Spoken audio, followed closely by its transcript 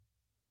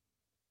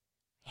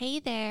Hey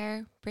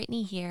there,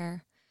 Brittany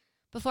here.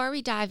 Before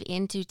we dive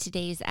into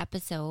today's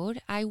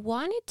episode, I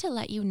wanted to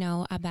let you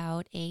know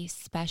about a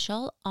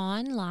special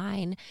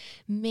online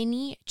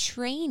mini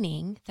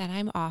training that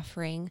I'm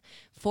offering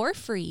for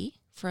free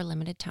for a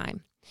limited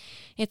time.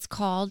 It's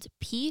called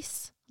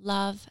Peace,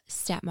 Love,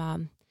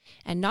 Stepmom.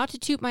 And not to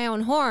toot my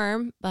own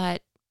horn,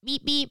 but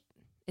beep, beep,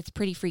 it's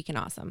pretty freaking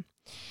awesome.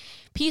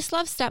 Peace,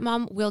 Love,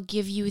 Stepmom will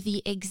give you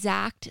the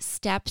exact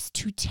steps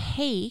to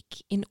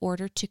take in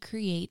order to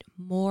create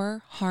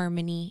more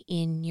harmony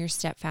in your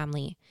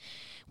stepfamily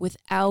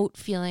without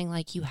feeling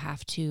like you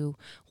have to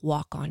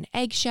walk on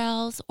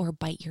eggshells or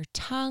bite your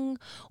tongue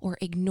or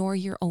ignore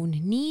your own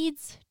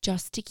needs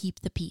just to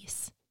keep the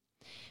peace.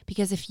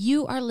 Because if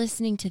you are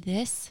listening to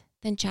this,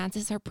 then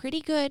chances are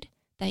pretty good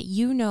that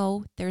you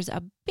know there's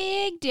a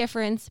big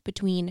difference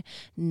between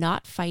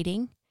not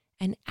fighting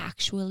and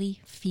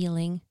actually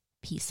feeling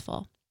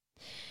peaceful.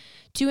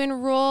 To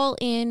enroll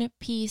in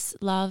Peace,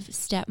 Love,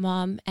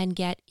 Stepmom and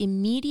get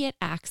immediate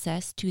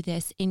access to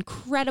this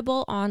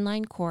incredible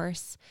online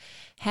course,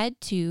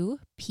 head to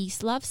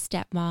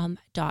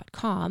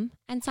peacelovestepmom.com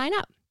and sign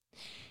up.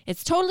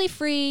 It's totally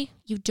free.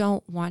 You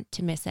don't want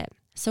to miss it.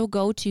 So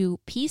go to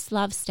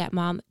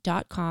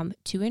peacelovestepmom.com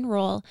to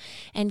enroll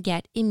and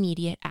get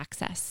immediate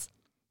access.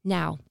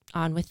 Now,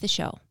 on with the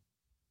show.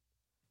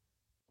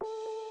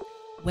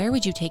 Where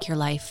would you take your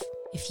life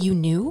if you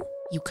knew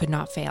you could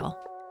not fail?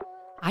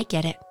 I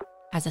get it.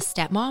 As a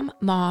stepmom,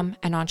 mom,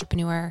 and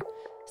entrepreneur,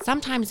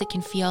 sometimes it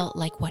can feel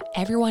like what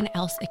everyone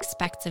else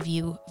expects of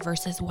you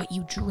versus what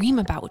you dream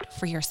about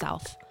for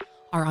yourself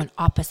are on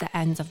opposite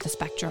ends of the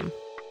spectrum.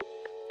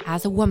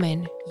 As a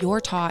woman, you're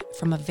taught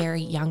from a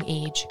very young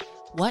age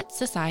what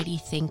society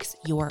thinks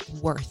you're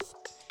worth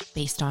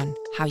based on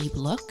how you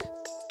look,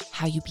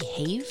 how you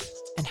behave,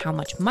 and how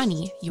much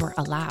money you're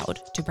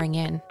allowed to bring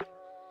in.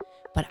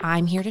 But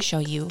I'm here to show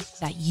you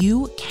that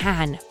you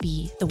can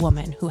be the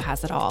woman who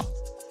has it all,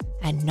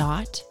 and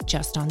not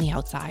just on the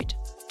outside.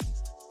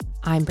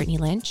 I'm Brittany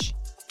Lynch,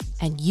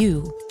 and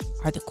you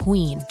are the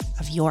queen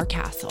of your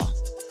castle.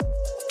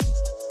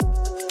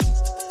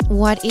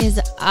 What is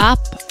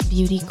up,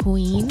 beauty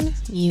queen?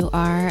 You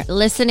are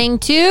listening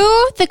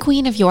to the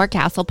Queen of Your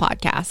Castle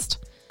podcast.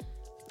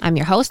 I'm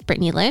your host,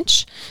 Brittany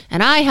Lynch,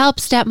 and I help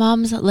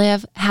stepmoms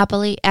live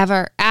happily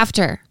ever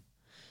after.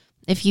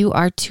 If you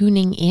are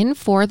tuning in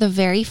for the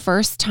very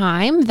first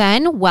time,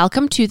 then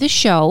welcome to the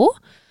show.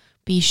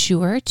 Be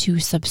sure to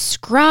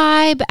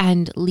subscribe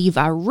and leave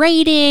a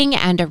rating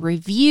and a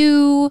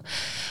review.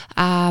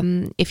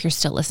 If you're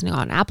still listening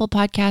on Apple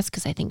Podcasts,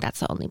 because I think that's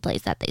the only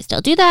place that they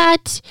still do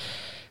that.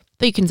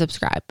 But you can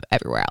subscribe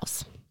everywhere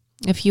else.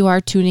 If you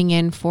are tuning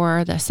in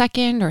for the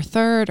second or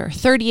third or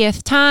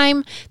 30th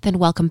time, then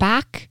welcome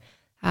back.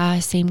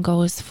 Same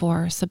goes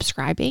for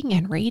subscribing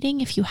and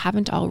rating if you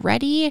haven't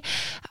already.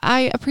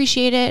 I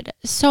appreciate it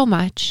so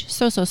much,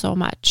 so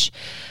much.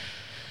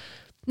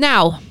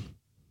 Now,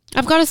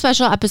 I've got a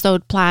special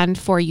episode planned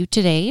for you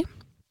today.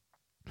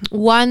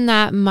 One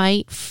that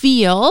might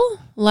feel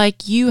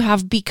like you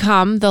have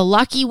become the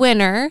lucky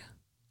winner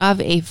of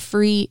a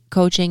free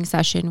coaching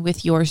session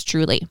with yours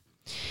truly.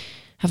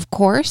 Of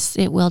course,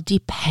 it will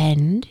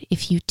depend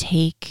if you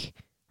take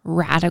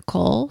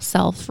radical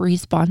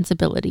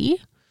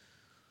self-responsibility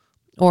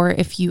or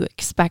if you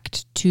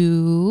expect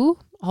to,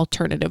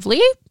 alternatively,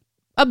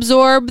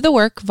 absorb the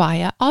work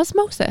via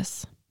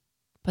osmosis.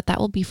 But that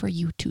will be for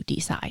you to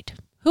decide.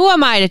 Who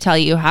am I to tell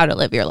you how to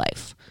live your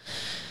life?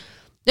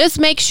 Just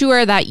make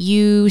sure that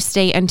you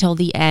stay until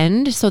the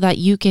end so that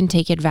you can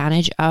take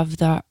advantage of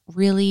the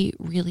really,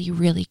 really,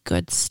 really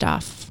good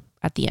stuff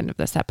at the end of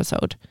this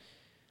episode.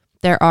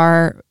 There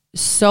are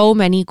so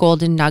many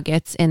golden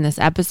nuggets in this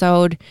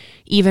episode,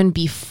 even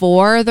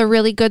before the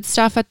really good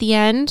stuff at the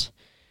end.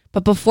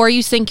 But before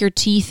you sink your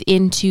teeth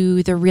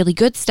into the really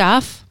good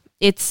stuff,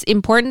 it's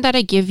important that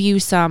I give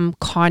you some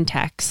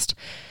context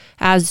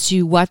as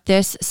to what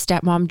this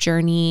stepmom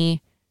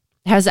journey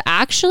has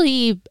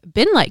actually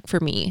been like for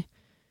me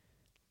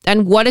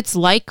and what it's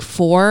like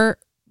for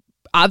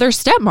other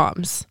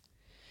stepmoms.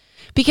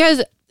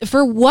 Because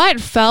for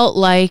what felt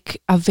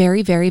like a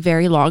very, very,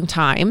 very long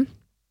time,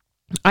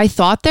 I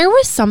thought there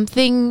was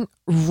something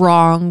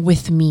wrong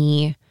with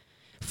me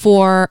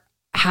for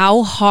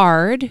how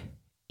hard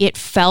it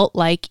felt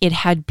like it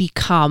had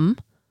become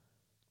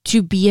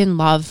to be in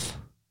love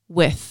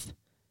with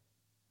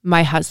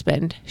my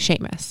husband,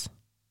 Seamus.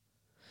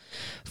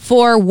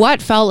 For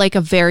what felt like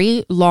a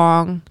very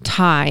long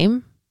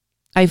time,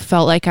 I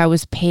felt like I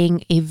was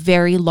paying a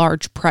very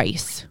large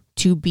price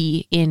to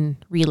be in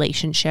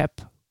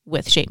relationship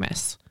with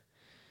Seamus.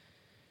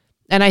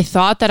 And I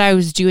thought that I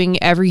was doing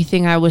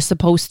everything I was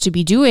supposed to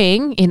be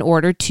doing in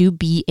order to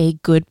be a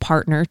good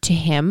partner to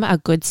him, a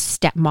good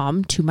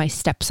stepmom to my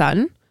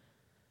stepson.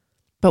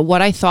 But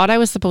what I thought I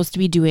was supposed to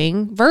be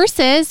doing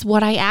versus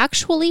what I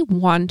actually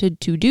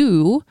wanted to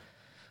do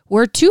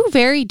were two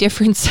very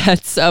different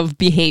sets of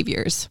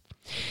behaviors.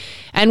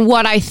 And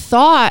what I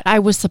thought I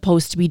was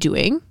supposed to be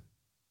doing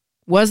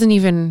wasn't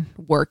even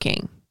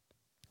working.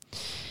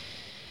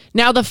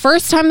 Now, the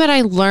first time that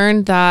I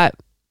learned that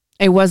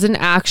I wasn't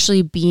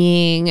actually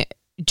being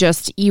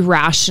just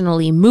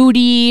irrationally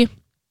moody.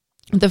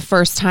 The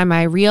first time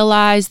I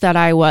realized that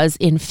I was,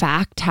 in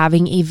fact,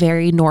 having a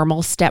very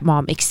normal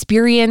stepmom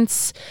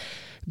experience,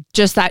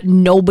 just that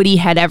nobody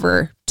had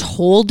ever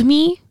told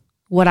me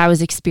what I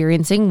was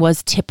experiencing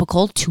was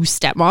typical to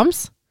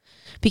stepmoms,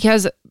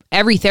 because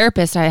every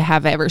therapist I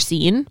have ever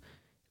seen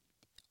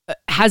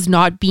has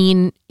not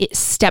been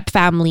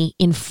stepfamily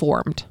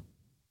informed.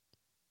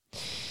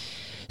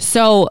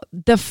 So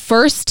the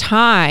first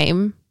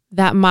time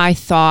that my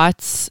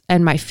thoughts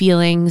and my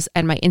feelings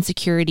and my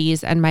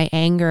insecurities and my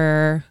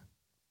anger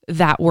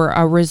that were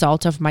a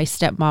result of my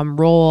stepmom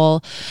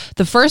role,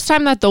 the first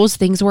time that those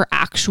things were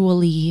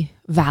actually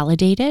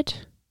validated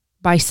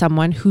by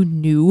someone who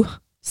knew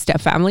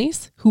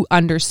stepfamilies, who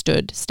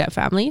understood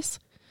stepfamilies,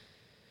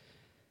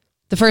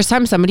 the first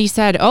time somebody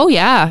said, oh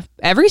yeah,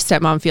 every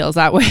stepmom feels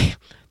that way.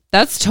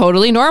 That's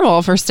totally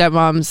normal for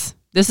stepmoms.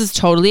 This is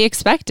totally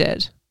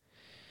expected.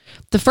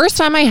 The first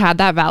time I had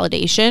that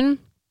validation,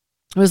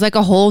 it was like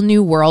a whole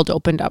new world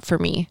opened up for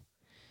me.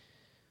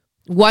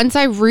 Once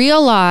I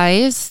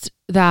realized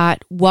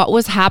that what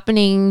was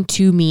happening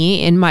to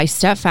me in my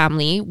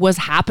stepfamily was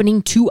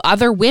happening to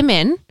other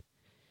women,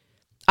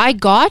 I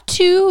got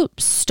to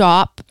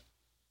stop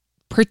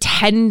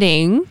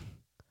pretending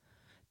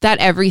that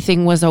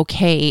everything was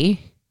okay,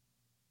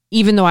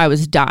 even though I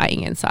was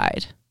dying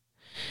inside.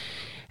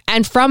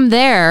 And from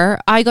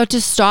there, I got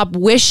to stop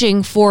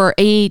wishing for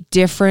a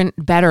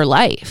different, better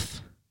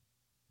life,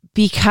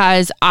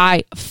 because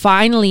I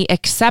finally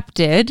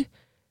accepted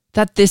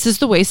that this is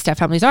the way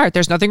stepfamilies are.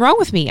 There's nothing wrong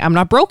with me. I'm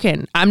not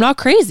broken. I'm not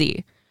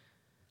crazy.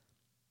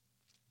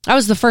 That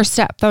was the first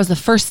step. That was the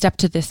first step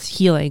to this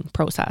healing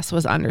process,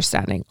 was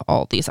understanding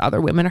all these other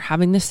women are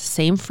having this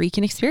same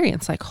freaking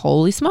experience. Like,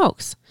 holy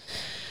smokes.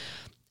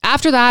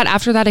 After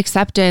that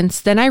acceptance,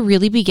 then I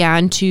really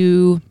began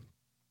to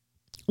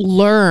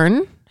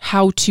learn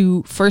how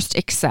to first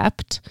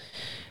accept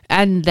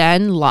and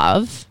then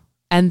love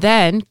and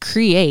then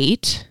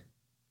create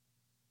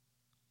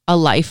a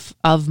life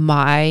of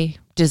my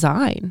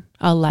design,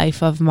 a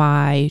life of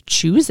my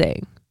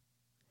choosing.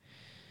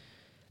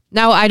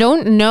 Now, I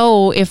don't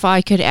know if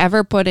I could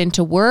ever put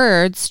into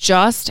words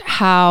just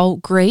how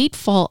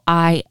grateful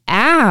I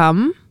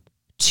am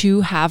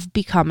to have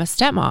become a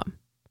stepmom.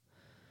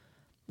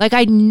 Like,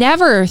 I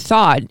never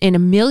thought in a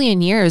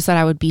million years that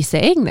I would be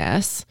saying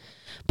this,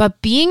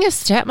 but being a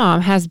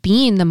stepmom has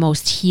been the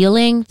most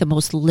healing, the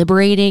most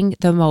liberating,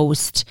 the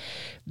most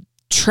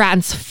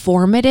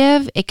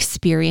transformative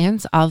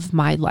experience of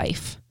my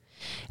life.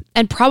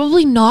 And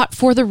probably not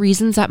for the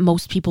reasons that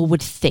most people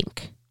would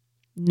think.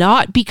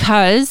 Not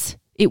because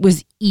it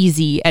was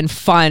easy and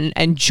fun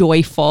and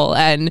joyful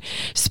and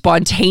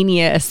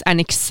spontaneous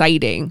and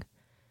exciting,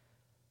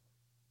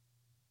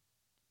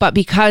 but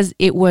because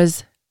it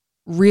was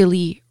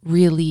really,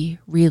 really,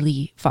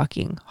 really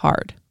fucking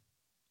hard.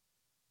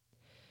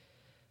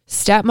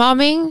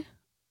 Stepmomming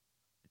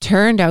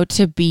turned out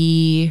to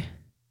be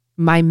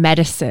my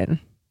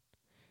medicine.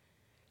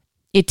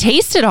 It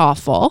tasted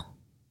awful,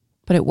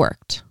 but it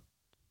worked.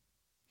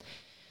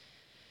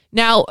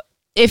 Now,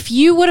 if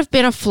you would have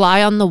been a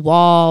fly on the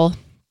wall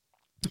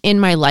in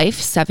my life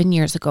 7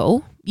 years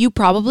ago, you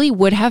probably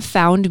would have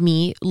found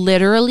me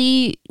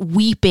literally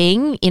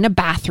weeping in a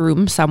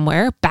bathroom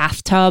somewhere,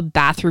 bathtub,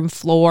 bathroom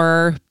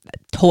floor,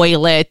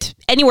 toilet,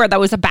 anywhere that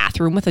was a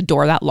bathroom with a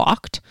door that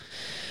locked.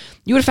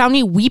 You would have found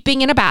me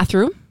weeping in a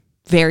bathroom,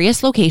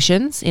 various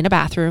locations in a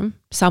bathroom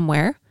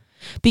somewhere,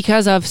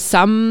 because of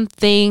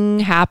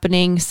something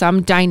happening,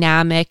 some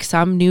dynamic,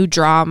 some new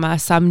drama,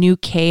 some new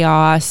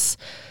chaos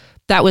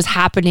that was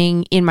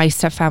happening in my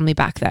stepfamily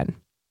back then.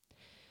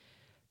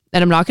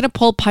 And I'm not going to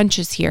pull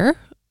punches here,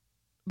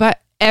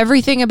 but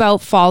everything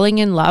about falling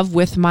in love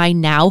with my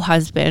now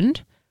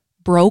husband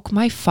broke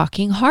my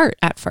fucking heart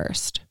at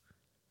first.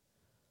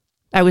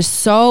 I was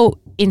so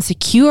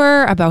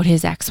insecure about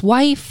his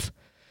ex-wife.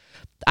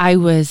 I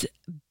was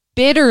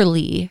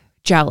bitterly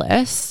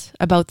jealous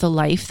about the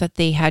life that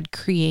they had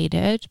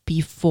created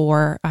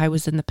before I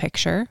was in the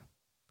picture.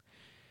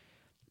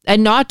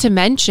 And not to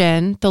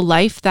mention the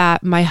life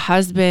that my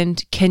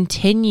husband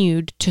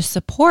continued to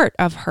support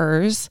of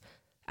hers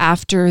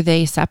after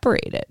they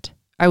separated.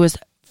 I was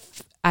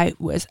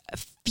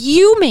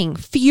fuming,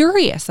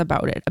 furious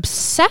about it,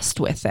 obsessed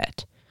with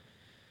it.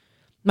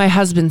 My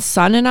husband's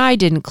son and I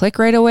didn't click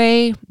right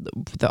away.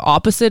 The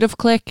opposite of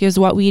click is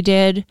what we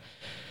did.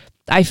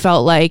 I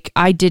felt like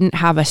I didn't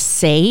have a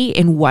say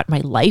in what my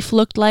life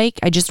looked like.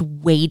 I just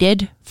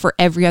waited for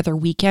every other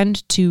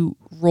weekend to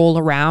roll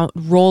around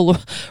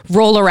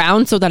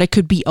so that it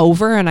could be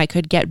over and I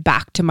could get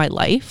back to my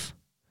life.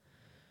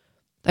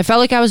 I felt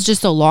like I was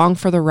just along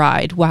for the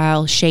ride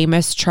while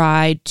Seamus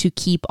tried to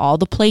keep all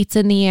the plates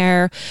in the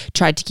air,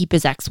 tried to keep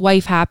his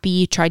ex-wife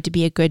happy, tried to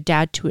be a good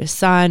dad to his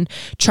son,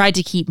 tried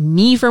to keep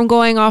me from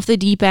going off the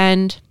deep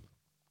end.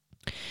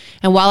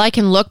 And while I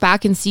can look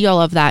back and see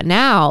all of that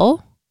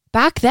now,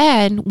 back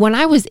then, when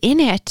I was in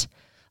it,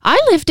 I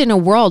lived in a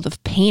world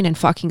of pain and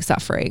fucking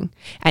suffering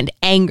and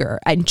anger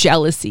and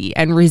jealousy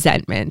and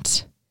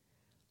resentment.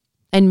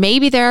 And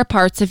maybe there are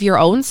parts of your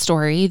own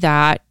story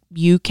that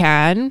you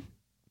can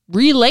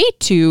relate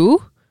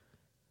to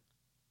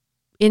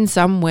in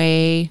some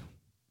way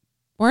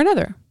or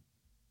another.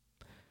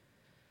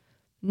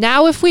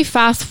 Now, if we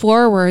fast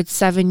forward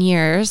 7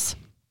 years,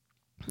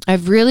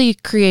 I've really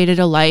created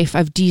a life.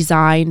 I've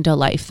designed a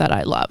life that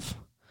I love.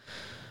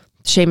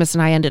 Seamus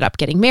and I ended up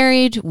getting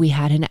married. We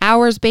had an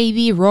ours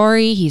baby,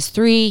 Rory. He's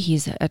 3.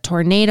 He's a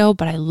tornado,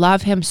 but I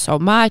love him so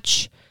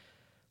much.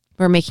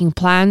 We're making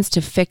plans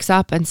to fix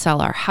up and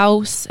sell our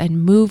house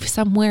and move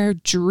somewhere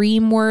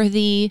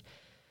dream-worthy.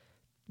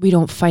 We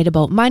don't fight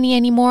about money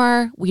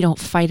anymore. We don't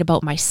fight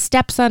about my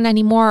stepson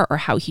anymore, or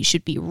how he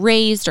should be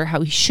raised or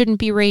how he shouldn't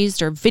be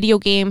raised, or video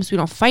games. We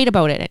don't fight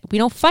about it. We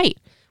don't fight.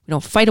 We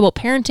don't fight about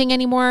parenting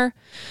anymore.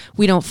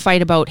 We don't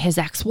fight about his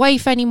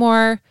ex-wife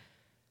anymore.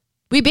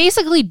 We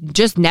basically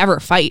just never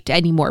fight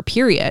anymore,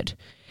 period.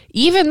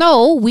 Even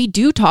though we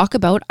do talk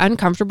about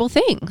uncomfortable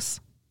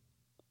things.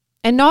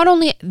 And not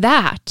only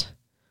that,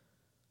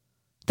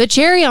 the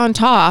cherry on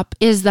top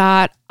is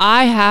that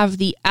I have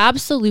the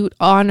absolute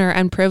honor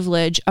and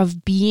privilege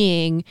of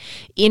being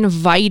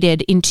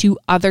invited into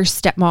other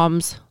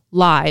stepmoms'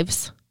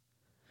 lives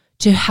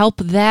to help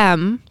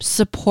them,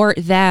 support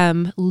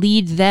them,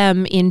 lead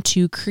them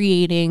into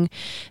creating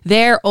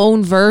their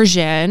own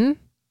version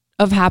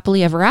of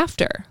happily ever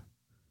after.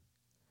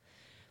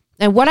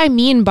 And what I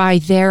mean by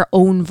their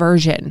own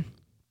version,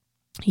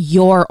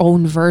 your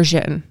own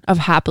version of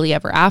happily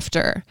ever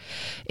after,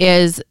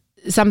 is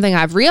something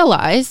I've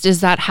realized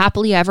is that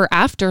happily ever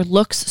after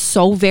looks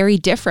so very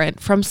different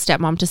from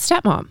stepmom to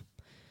stepmom.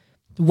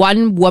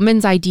 One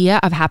woman's idea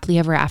of happily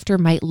ever after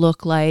might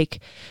look like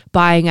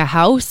buying a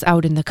house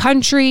out in the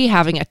country,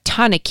 having a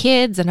ton of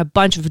kids and a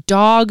bunch of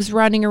dogs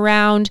running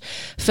around,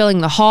 filling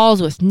the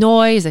halls with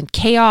noise and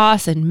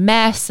chaos and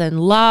mess and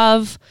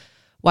love.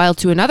 While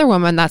to another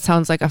woman, that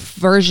sounds like a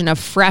version of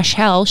fresh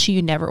hell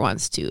she never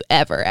wants to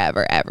ever,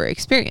 ever, ever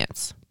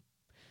experience.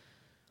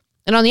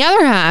 And on the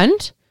other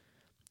hand,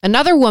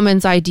 another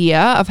woman's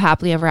idea of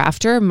happily ever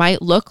after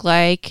might look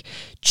like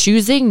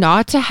choosing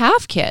not to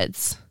have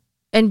kids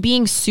and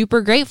being super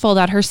grateful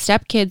that her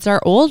stepkids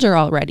are older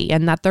already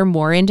and that they're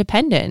more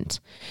independent.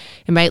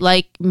 It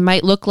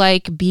might look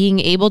like being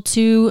able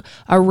to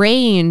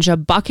arrange a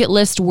bucket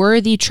list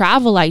worthy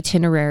travel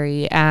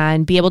itinerary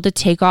and be able to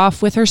take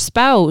off with her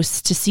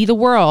spouse to see the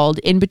world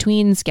in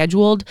between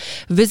scheduled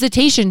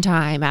visitation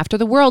time after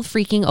the world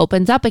freaking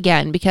opens up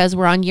again, because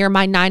we're on year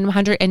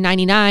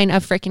 999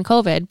 of freaking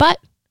COVID. But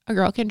a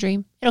girl can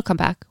dream. It'll come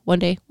back one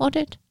day, won't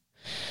it?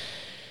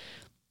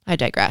 I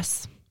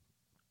digress.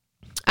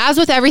 As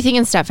with everything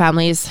in step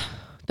families,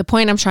 the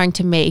point I'm trying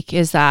to make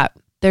is that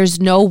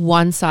there's no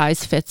one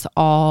size fits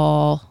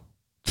all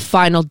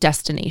final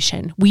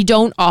destination. We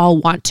don't all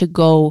want to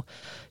go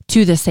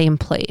to the same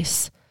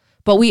place,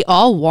 but we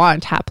all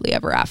want happily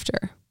ever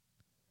after.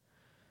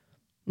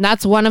 And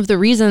that's one of the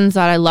reasons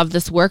that I love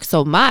this work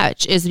so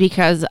much, is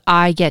because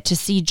I get to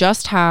see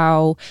just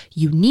how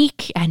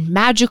unique and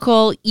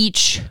magical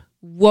each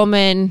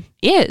woman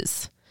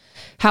is.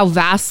 How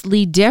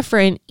vastly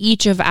different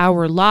each of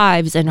our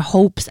lives and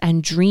hopes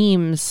and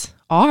dreams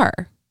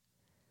are.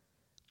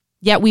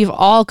 Yet we've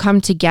all come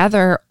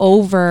together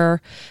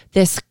over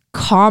this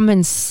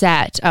common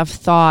set of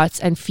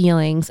thoughts and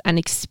feelings and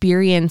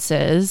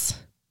experiences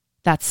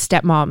that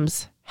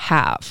stepmoms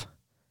have.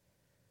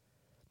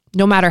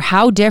 No matter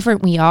how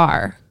different we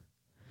are,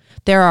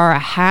 there are a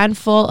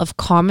handful of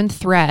common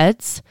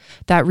threads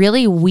that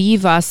really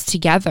weave us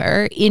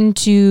together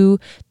into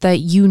the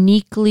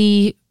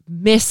uniquely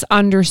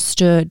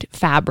misunderstood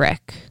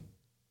fabric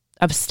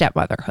of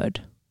stepmotherhood.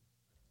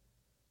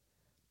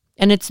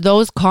 And it's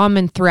those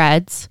common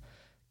threads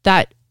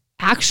that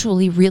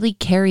actually really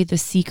carry the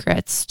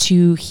secrets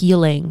to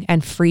healing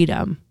and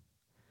freedom.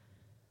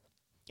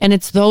 And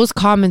it's those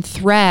common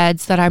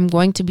threads that I'm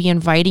going to be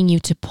inviting you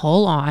to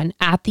pull on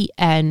at the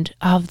end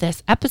of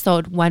this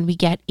episode when we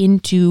get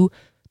into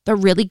the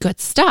really good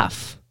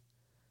stuff.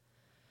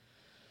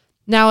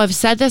 Now, I've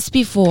said this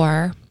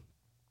before,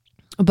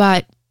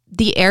 but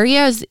the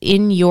areas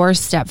in your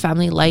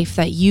stepfamily life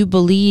that you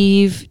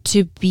believe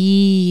to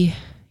be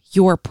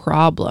your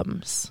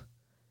problems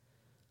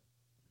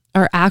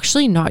are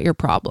actually not your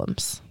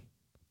problems.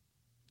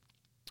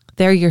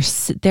 They're your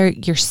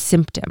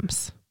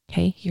symptoms.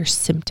 Okay, your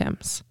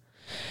symptoms.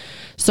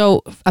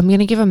 So I'm going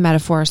to give a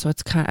metaphor. So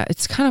it's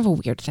kind of a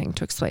weird thing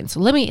to explain. So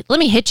let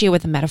me hit you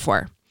with a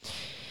metaphor.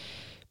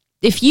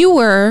 If you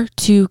were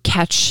to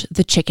catch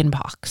the chicken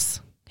pox,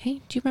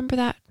 okay, do you remember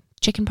that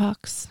chicken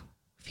pox?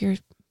 If you're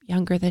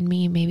younger than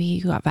me, maybe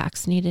you got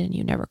vaccinated and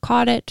you never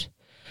caught it.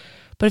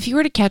 But if you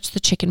were to catch the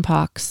chicken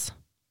pox,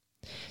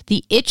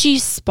 the itchy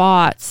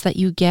spots that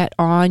you get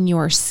on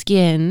your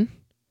skin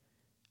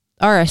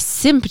are a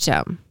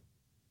symptom,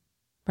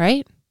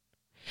 right?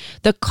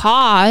 The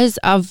cause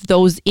of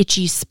those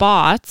itchy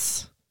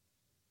spots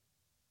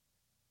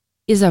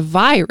is a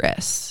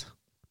virus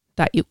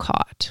that you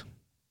caught.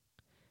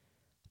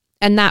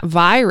 And that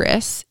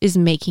virus is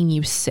making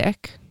you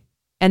sick.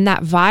 And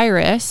that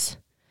virus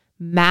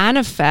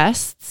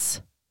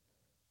manifests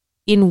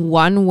in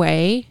one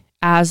way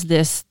as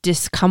this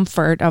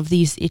discomfort of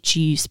these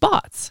itchy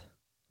spots.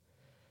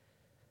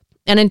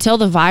 And until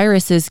the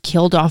virus is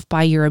killed off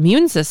by your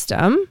immune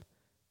system,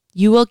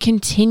 you will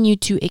continue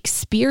to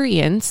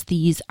experience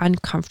these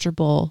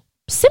uncomfortable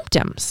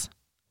symptoms.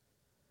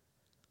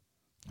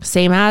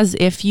 Same as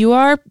if you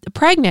are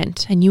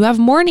pregnant and you have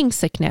morning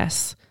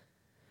sickness.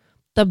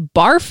 The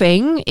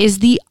barfing is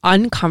the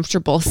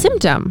uncomfortable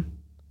symptom,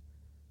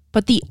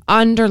 but the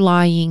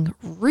underlying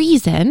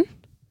reason,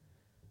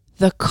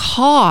 the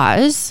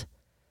cause,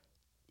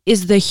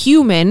 is the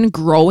human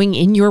growing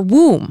in your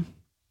womb.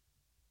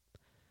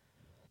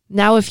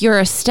 Now, if you're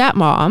a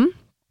stepmom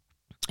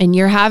and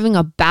you're having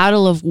a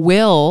battle of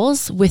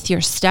wills with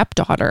your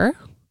stepdaughter,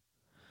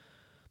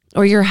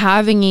 or you're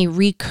having a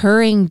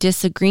recurring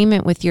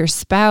disagreement with your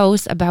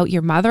spouse about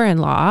your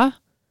mother-in-law,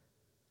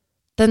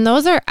 then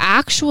those are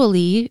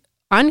actually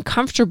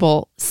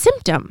uncomfortable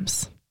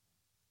symptoms.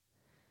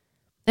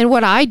 And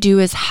what I do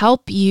is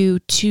help you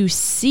to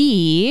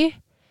see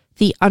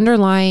the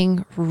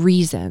underlying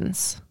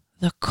reasons,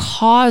 the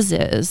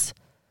causes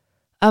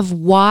of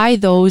why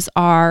those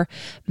are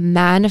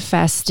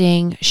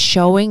manifesting,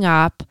 showing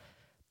up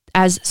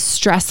as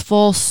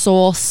stressful,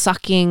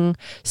 soul-sucking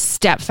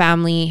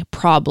stepfamily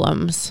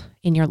problems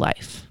in your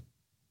life.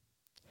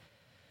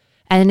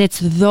 And it's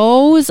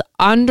those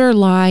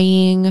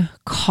underlying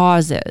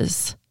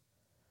causes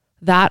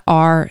that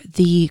are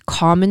the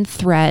common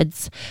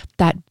threads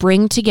that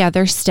bring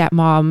together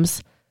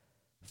stepmoms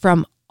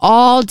from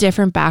all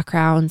different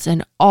backgrounds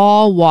and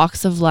all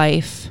walks of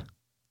life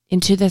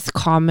into this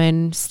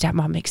common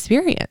stepmom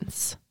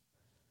experience.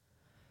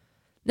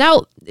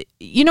 Now,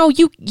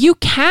 you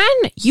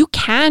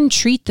can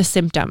treat the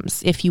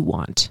symptoms if you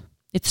want.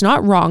 It's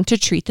not wrong to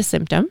treat the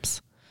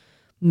symptoms.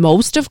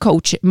 Most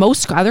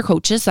other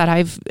coaches that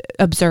I've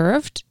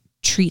observed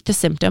treat the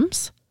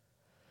symptoms.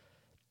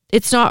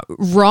 It's not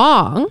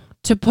wrong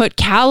to put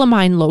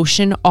calamine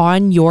lotion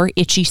on your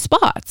itchy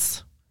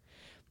spots.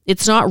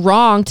 It's not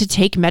wrong to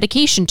take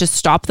medication to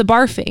stop the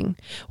barfing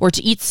or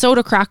to eat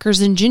soda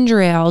crackers and ginger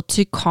ale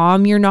to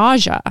calm your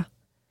nausea.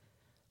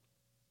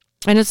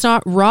 And it's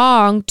not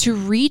wrong to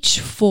reach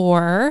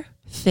for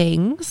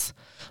things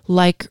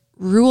like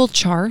rule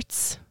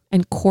charts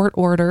and court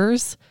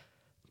orders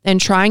and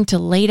trying to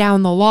lay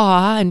down the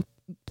law and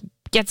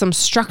get some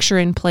structure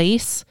in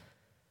place.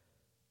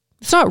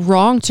 It's not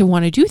wrong to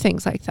want to do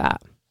things like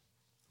that.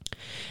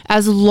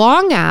 As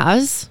long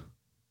as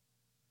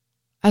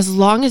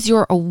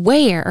you're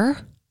aware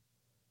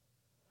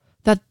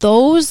that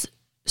those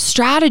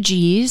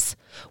strategies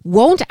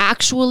won't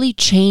actually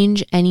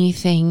change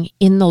anything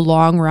in the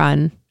long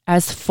run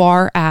as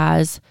far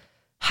as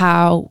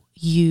how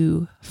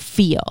you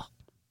feel.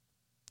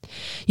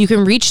 You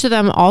can reach to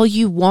them all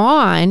you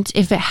want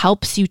if it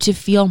helps you to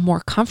feel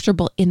more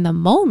comfortable in the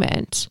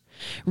moment.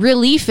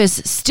 Relief is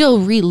still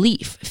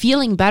relief.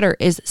 Feeling better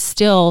is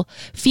still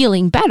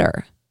feeling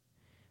better.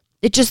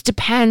 It just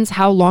depends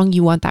how long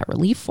you want that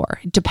relief for.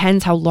 It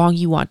depends how long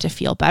you want to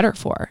feel better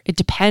for. It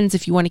depends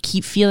if you want to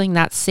keep feeling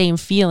that same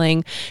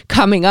feeling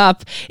coming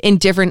up in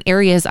different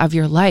areas of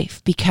your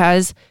life,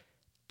 because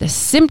the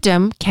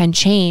symptom can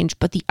change,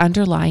 but the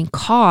underlying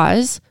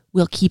cause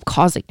will keep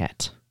causing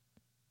it.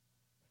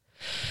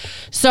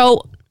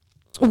 So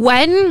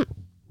when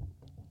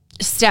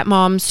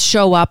stepmoms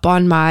show up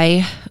on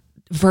my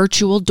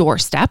virtual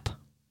doorstep,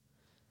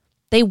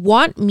 they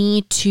want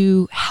me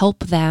to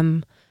help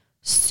them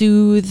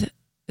soothe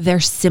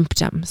their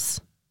symptoms.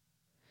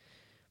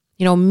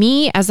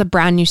 Me as a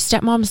brand new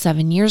stepmom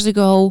 7 years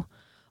ago,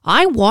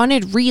 I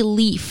wanted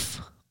relief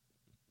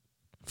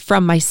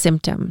from my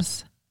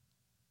symptoms.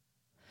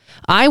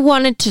 I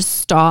wanted to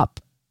stop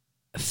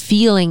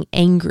feeling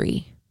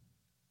angry.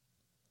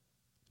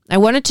 I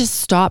wanted to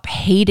stop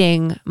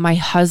hating my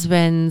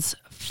husband's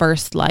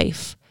first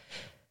life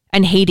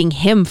and hating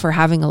him for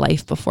having a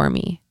life before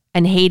me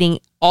and hating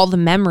all the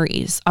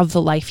memories of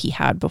the life he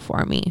had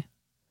before me.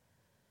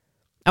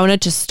 I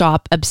wanted to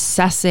stop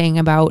obsessing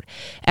about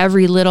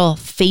every little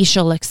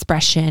facial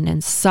expression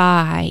and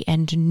sigh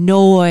and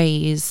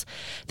noise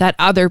that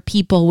other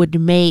people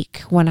would make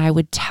when I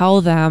would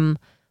tell them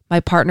my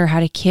partner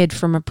had a kid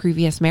from a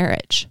previous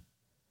marriage.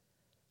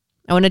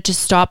 I wanted to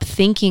stop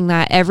thinking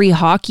that every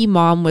hockey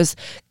mom was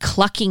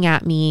clucking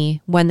at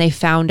me when they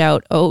found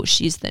out, oh,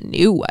 she's the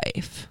new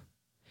wife.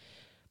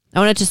 I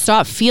wanted to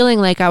stop feeling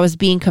like I was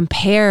being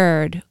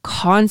compared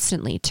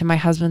constantly to my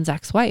husband's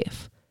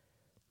ex-wife.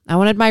 I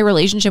wanted my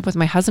relationship with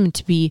my husband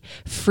to be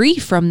free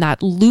from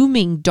that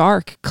looming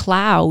dark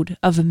cloud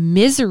of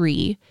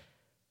misery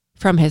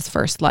from his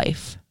first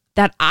life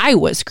that I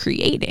was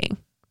creating.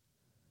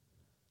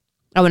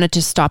 I wanted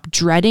to stop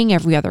dreading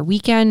every other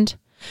weekend.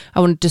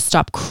 I wanted to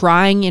stop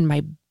crying in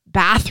my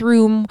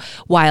bathroom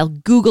while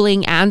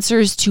Googling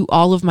answers to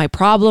all of my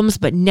problems,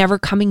 but never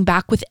coming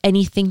back with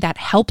anything that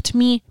helped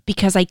me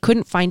because I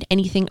couldn't find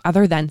anything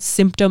other than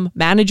symptom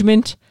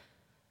management.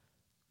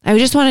 I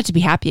just wanted to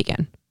be happy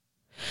again.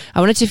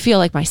 I wanted to feel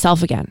like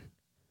myself again.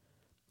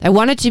 I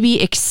wanted to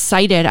be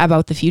excited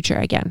about the future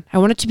again. I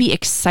wanted to be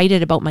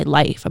excited about my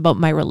life, about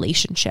my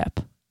relationship.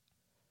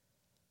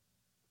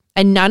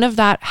 And none of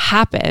that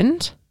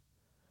happened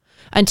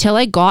until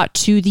I got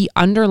to the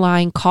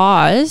underlying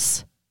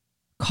causes,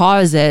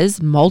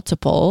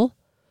 multiple,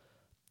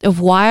 of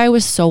why I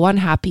was so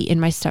unhappy in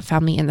my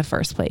stepfamily in the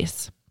first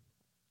place.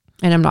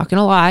 And I'm not going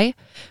to lie,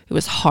 it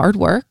was hard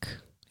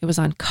work. It was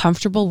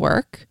uncomfortable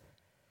work.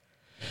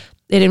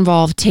 It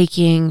involved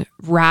taking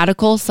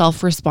radical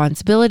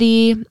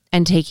self-responsibility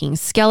and taking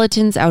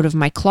skeletons out of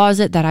my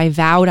closet that I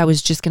vowed I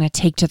was just going to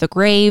take to the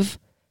grave.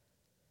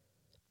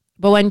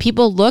 But when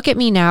people look at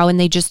me now and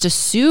they just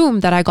assume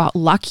that I got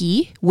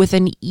lucky with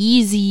an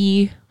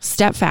easy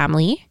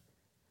stepfamily,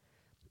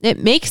 it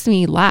makes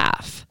me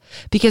laugh.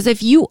 Because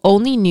if you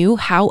only knew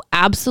how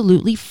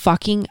absolutely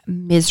fucking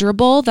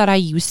miserable that I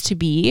used to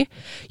be,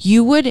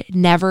 you would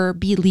never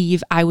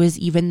believe I was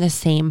even the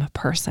same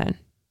person.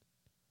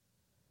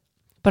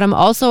 But I'm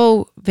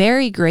also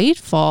very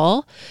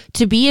grateful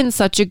to be in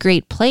such a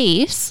great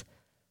place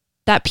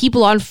that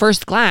people on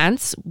first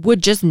glance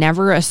would just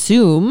never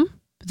assume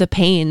the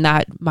pain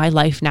that my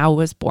life now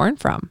was born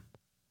from.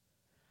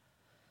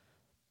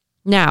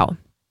 Now,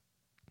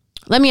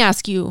 let me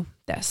ask you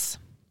this.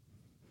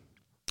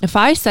 If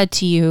I said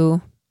to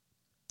you,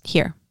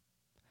 here,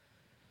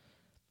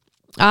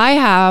 I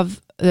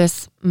have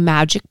this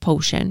magic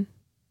potion.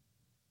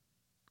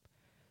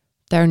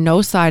 There are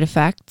no side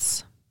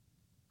effects,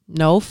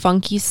 no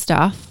funky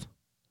stuff.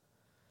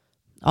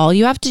 All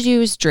you have to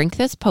do is drink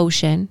this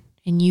potion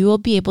and you will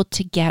be able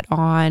to get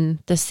on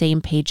the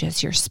same page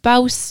as your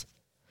spouse.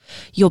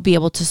 You'll be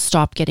able to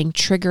stop getting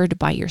triggered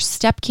by your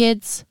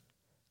stepkids.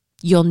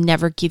 You'll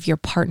never give your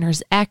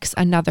partner's ex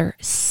another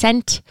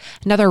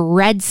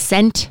red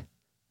cent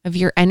of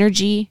your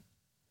energy.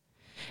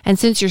 And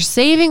since you're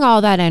saving all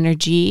that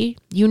energy,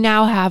 you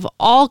now have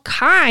all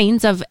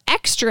kinds of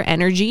extra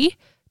energy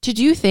to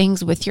do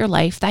things with your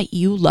life that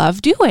you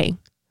love doing.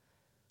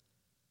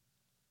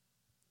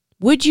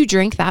 Would you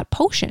drink that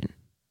potion?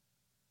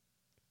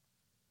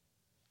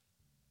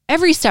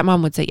 Every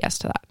stepmom would say yes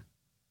to that.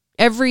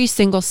 Every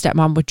single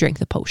stepmom would drink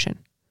the potion.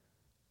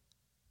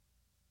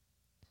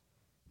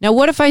 Now,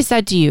 what if I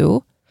said to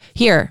you,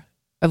 here,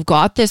 I've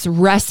got this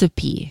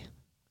recipe.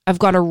 I've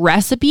got a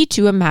recipe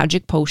to a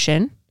magic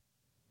potion.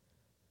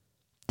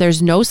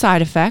 There's no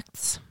side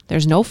effects.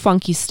 There's no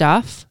funky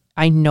stuff.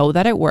 I know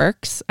that it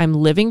works. I'm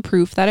living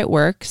proof that it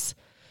works.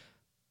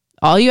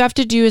 All you have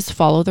to do is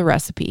follow the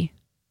recipe.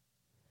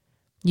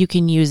 You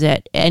can use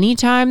it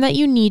anytime that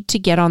you need to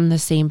get on the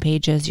same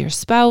page as your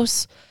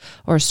spouse,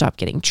 or stop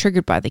getting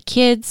triggered by the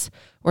kids,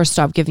 or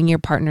stop giving your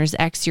partner's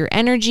ex your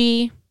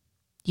energy.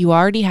 You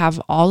already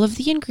have all of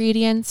the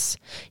ingredients.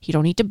 You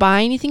don't need to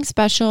buy anything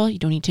special. You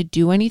don't need to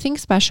do anything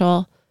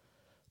special.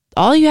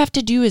 All you have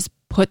to do is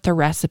put the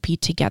recipe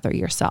together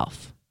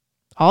yourself.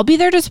 I'll be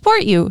there to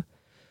support you.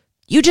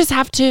 You just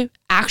have to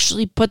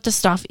actually put the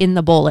stuff in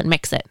the bowl and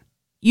mix it.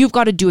 You've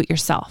got to do it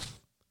yourself.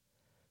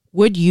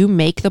 Would you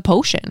make the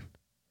potion?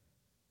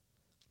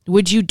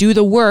 Would you do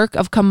the work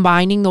of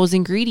combining those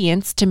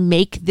ingredients to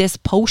make this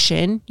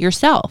potion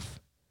yourself?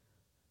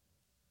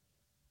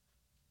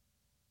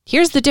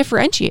 Here's the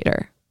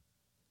differentiator.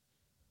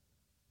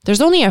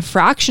 There's only a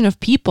fraction of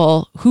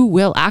people who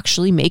will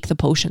actually make the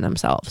potion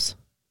themselves.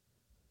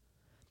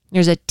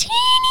 There's a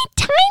teeny,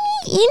 tiny,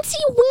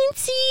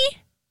 incy-wincy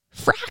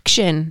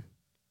fraction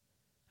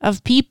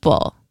of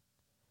people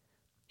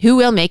who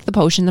will make the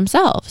potion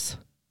themselves.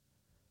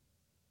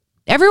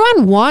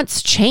 Everyone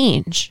wants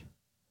change,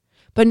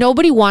 but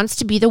nobody wants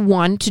to be the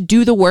one to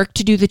do the work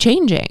to do the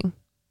changing.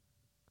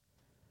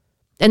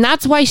 And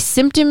that's why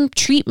symptom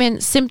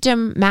treatment,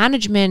 symptom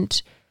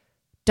management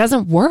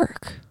doesn't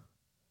work.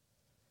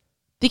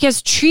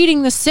 Because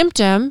treating the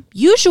symptom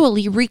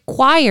usually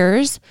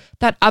requires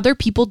that other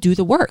people do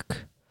the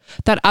work,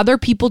 that other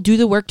people do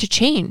the work to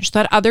change,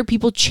 that other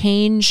people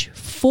change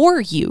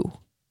for you.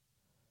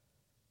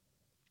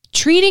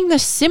 Treating the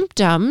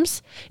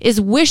symptoms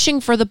is wishing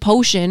for the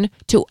potion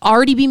to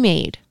already be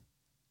made.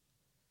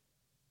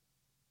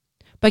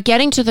 But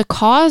getting to the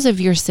cause of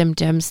your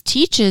symptoms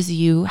teaches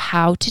you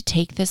how to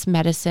take this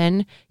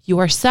medicine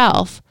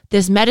yourself,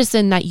 this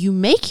medicine that you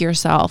make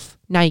yourself.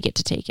 Now you get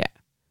to take it.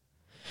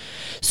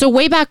 So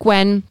way back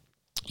when,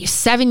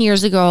 7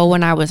 years ago,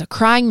 when I was a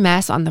crying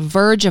mess on the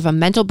verge of a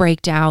mental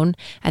breakdown,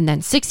 and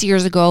then 6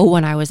 years ago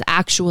when I was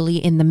actually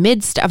in the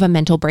midst of a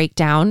mental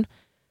breakdown,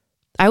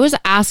 I was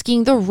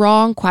asking the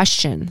wrong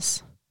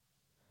questions.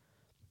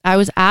 I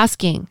was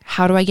asking,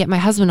 how do I get my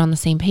husband on the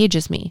same page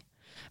as me?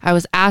 I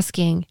was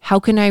asking, how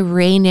can I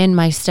rein in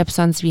my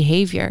stepson's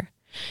behavior?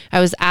 I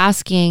was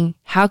asking,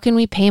 how can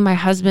we pay my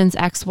husband's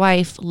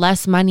ex-wife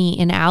less money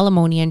in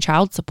alimony and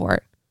child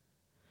support?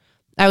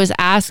 I was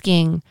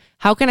asking,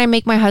 how can I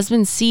make my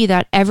husband see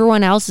that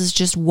everyone else is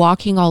just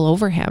walking all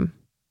over him?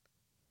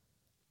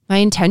 My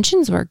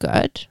intentions were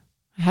good.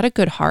 I had a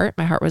good heart.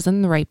 My heart was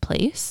in the right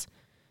place.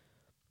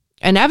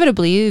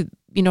 Inevitably,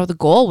 the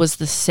goal was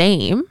the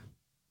same.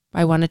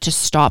 I wanted to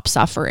stop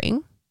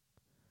suffering.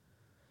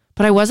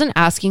 but I wasn't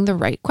asking the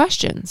right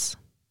questions.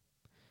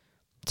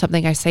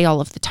 Something I say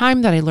all of the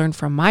time that I learned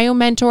from my own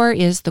mentor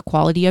is the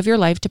quality of your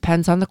life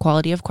depends on the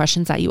quality of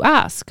questions that you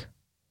ask.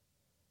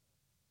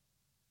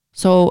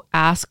 So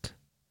ask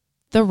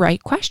the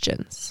right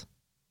questions.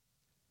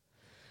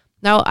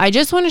 Now, I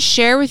just want to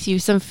share with you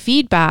some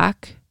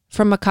feedback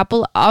from a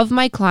couple of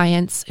my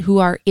clients who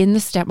are in the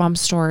stepmom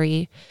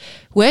story,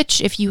 which,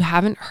 if you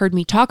haven't heard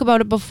me talk about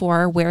it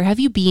before, where have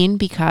you been?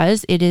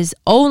 Because it is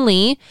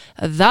only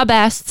the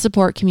best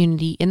support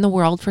community in the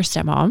world for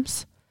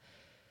stepmoms.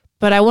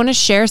 But I want to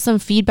share some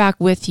feedback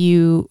with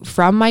you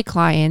from my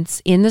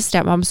clients in the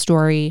stepmom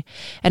story.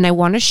 And I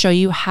want to show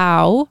you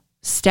how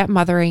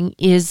stepmothering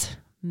is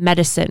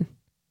medicine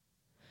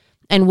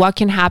and what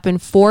can happen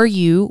for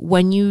you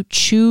when you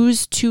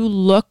choose to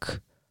look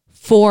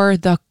for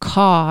the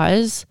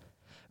cause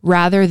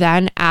rather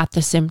than at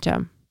the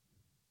symptom.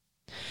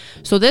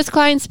 So this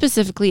client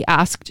specifically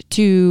asked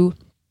to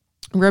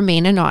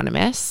remain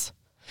anonymous,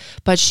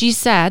 but she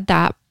said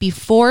that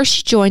before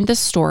she joined the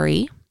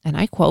story, and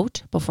I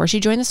quote, before she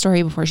joined the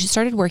story, before she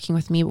started working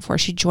with me, before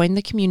she joined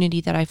the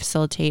community that I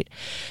facilitate,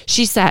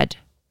 she said,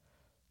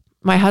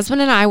 my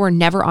husband and I were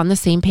never on the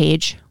same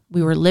page.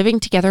 We were living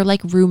together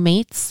like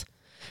roommates.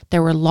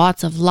 There were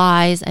lots of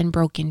lies and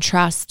broken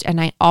trust, and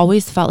I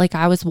always felt like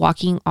I was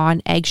walking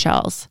on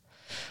eggshells.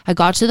 I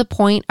got to the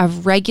point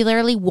of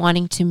regularly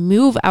wanting to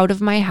move out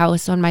of my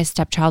house when my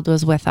stepchild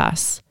was with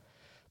us.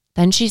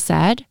 Then she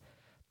said,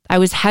 I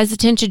was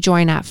hesitant to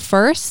join at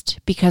first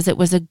because it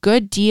was a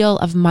good deal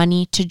of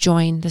money to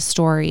join the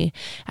story,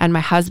 and my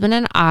husband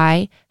and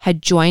I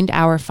had joined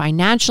our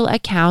financial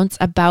accounts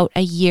about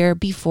a year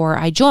before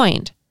I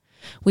joined.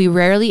 We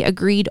rarely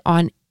agreed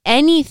on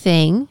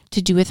anything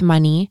to do with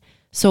money,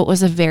 so it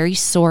was a very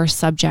sore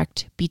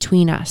subject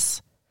between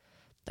us.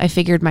 I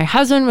figured my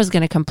husband was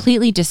going to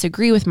completely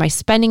disagree with my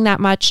spending that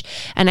much,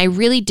 and I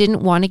really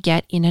didn't want to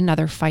get in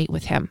another fight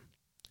with him.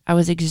 I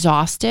was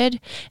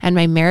exhausted, and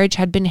my marriage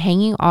had been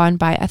hanging on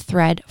by a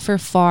thread for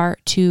far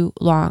too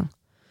long.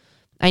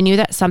 I knew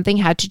that something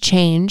had to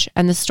change,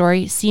 and the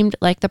story seemed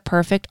like the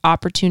perfect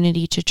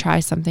opportunity to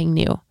try something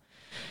new.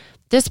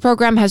 This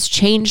program has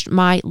changed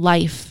my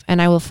life,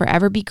 and I will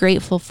forever be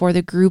grateful for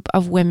the group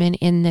of women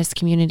in this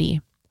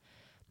community.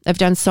 I've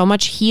done so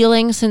much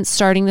healing since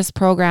starting this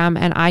program,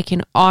 and I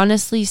can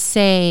honestly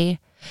say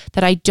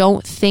that I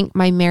don't think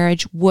my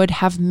marriage would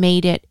have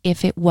made it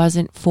if it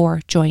wasn't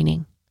for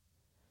joining.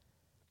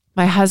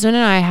 My husband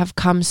and I have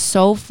come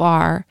so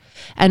far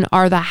and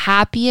are the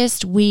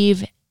happiest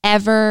we've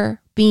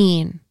ever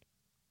been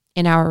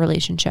in our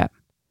relationship.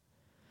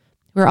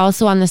 We're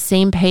also on the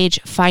same page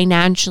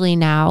financially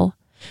now,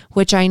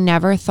 which I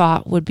never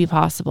thought would be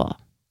possible.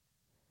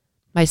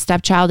 My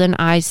stepchild and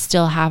I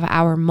still have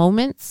our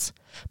moments,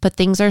 but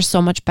things are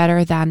so much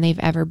better than they've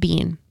ever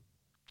been.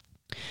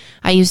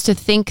 I used to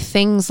think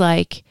things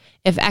like,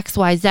 if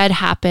XYZ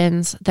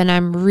happens, then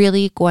I'm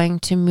really going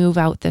to move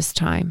out this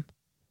time.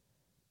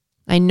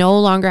 I no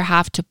longer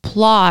have to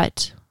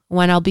plot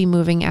when I'll be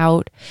moving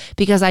out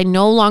because I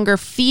no longer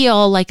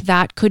feel like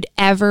that could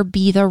ever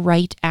be the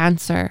right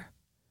answer.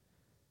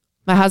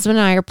 My husband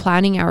and I are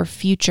planning our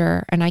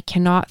future, and I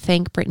cannot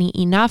thank Brittany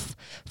enough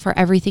for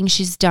everything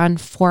she's done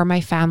for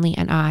my family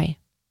and I.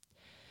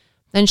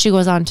 Then she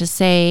goes on to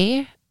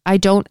say, I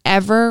don't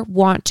ever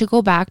want to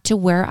go back to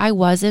where I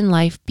was in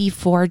life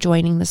before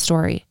joining the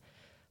story.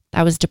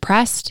 I was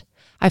depressed.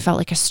 I felt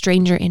like a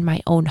stranger in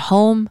my own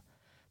home.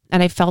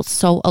 And I felt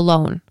so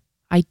alone.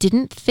 I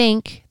didn't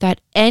think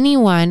that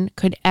anyone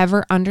could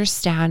ever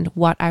understand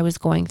what I was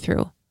going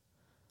through.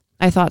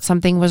 I thought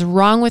something was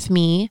wrong with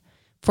me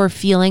for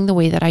feeling the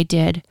way that I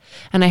did,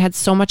 and I had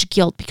so much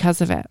guilt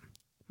because of it.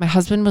 My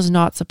husband was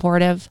not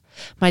supportive.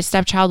 My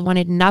stepchild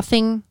wanted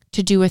nothing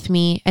to do with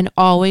me and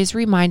always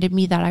reminded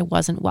me that I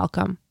wasn't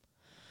welcome.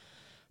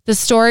 The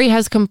story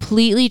has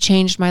completely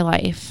changed my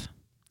life.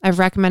 I've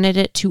recommended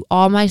it to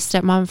all my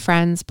stepmom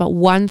friends, but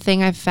one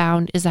thing I've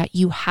found is that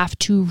you have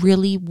to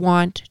really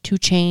want to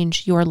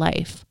change your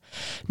life.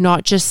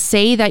 Not just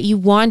say that you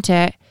want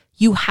it,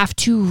 you have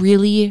to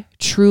really,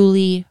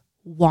 truly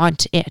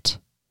want it.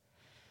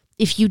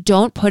 If you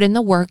don't put in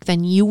the work,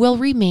 then you will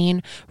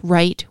remain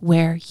right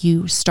where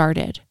you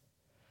started.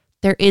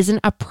 There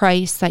isn't a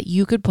price that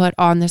you could put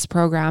on this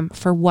program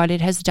for what it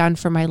has done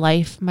for my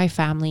life, my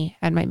family,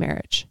 and my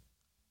marriage.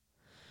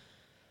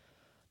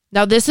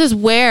 Now, this is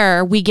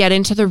where we get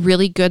into the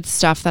really good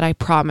stuff that I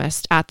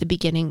promised at the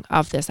beginning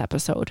of this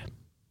episode.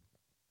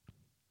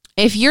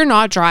 If you're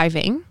not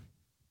driving,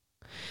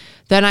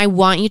 then I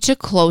want you to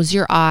close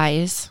your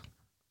eyes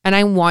and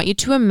I want you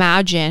to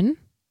imagine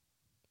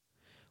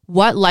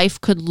what life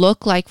could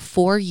look like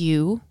for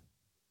you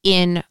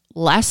in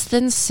less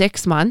than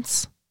 6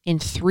 months, in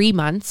 3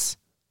 months,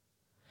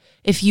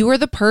 if you were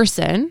the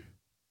person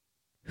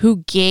who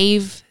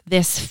gave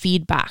this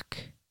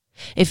feedback.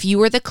 If you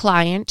were the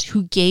client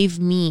who gave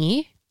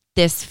me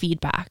this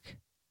feedback,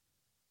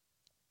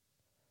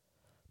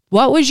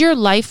 what would your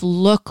life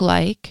look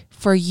like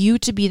for you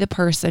to be the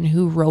person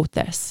who wrote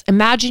this?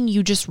 Imagine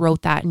you just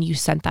wrote that and you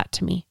sent that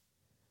to me.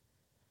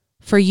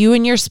 for you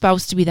and your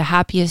spouse to be the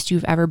happiest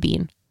you've ever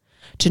been,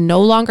 to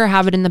no longer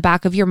have it in the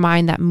back of your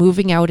mind that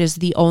moving out is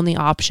the only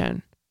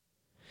option,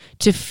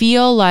 to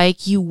feel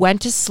like you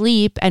went to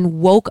sleep and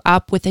woke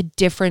up with a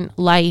different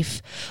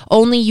life,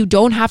 only you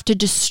don't have to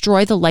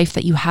destroy the life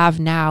that you have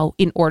now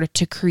in order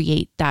to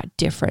create that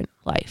different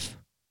life.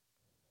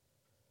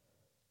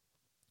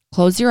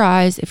 Close your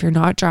eyes if you're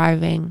not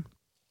driving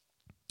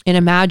and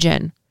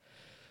imagine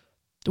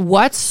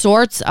what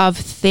sorts of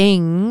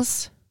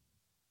things,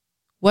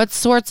 what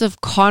sorts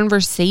of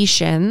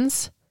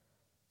conversations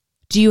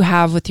do you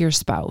have with your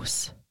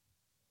spouse?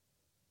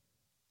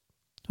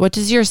 What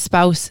does your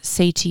spouse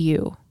say to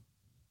you?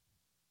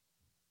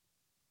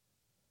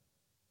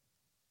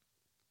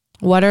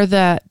 What are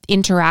the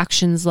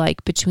interactions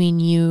like between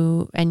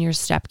you and your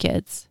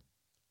stepkids?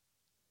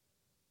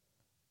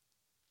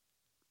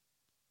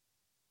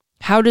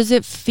 How does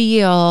it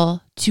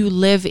feel to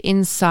live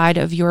inside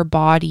of your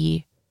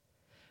body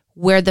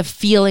where the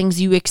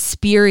feelings you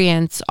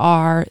experience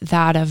are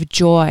that of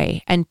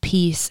joy and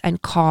peace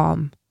and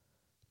calm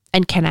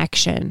and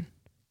connection?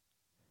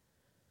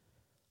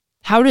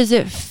 How does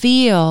it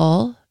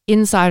feel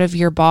inside of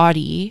your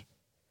body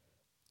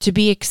to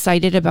be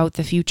excited about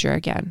the future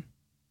again?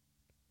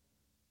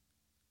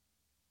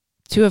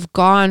 To have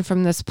gone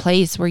from this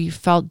place where you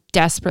felt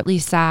desperately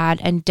sad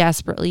and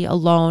desperately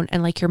alone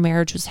and like your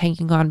marriage was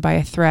hanging on by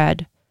a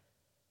thread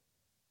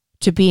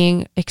to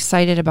being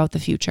excited about the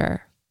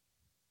future.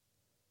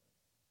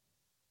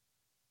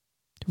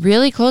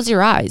 Really close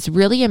your eyes.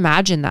 Really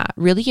imagine that.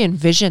 Really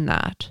envision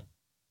that.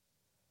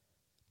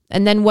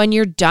 And then when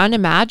you're done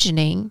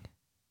imagining,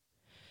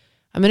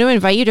 I'm going to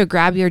invite you to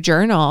grab your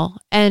journal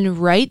and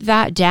write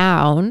that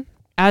down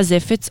as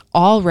if it's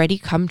already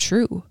come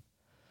true.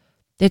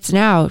 It's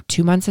now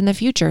 2 months in the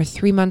future,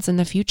 3 months in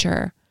the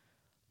future.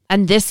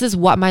 And this is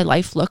what my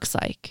life looks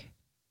like.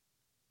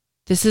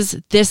 This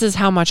is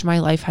how much my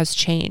life has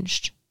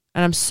changed.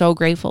 And I'm so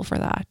grateful for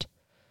that.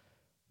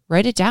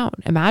 Write it down.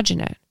 Imagine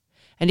it.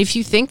 And if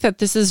you think that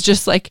this is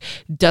just like,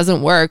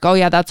 doesn't work, oh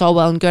yeah, that's all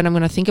well and good, I'm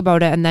going to think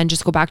about it and then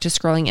just go back to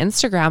scrolling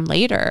Instagram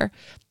later,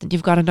 then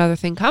you've got another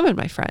thing coming,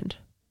 my friend.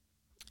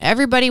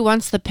 Everybody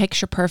wants the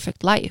picture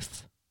perfect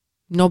life.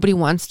 Nobody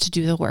wants to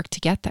do the work to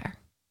get there.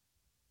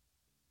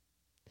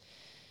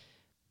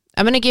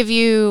 I'm going to give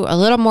you a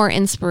little more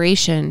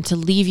inspiration to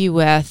leave you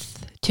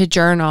with, to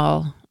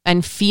journal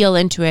and feel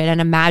into it and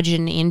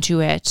imagine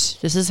into it.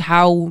 This is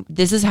how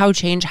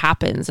change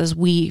happens as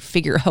we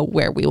figure out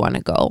where we want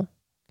to go.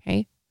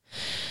 Okay.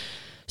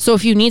 So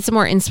if you need some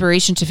more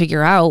inspiration to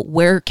figure out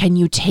where can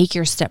you take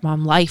your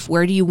stepmom life,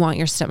 where do you want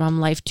your stepmom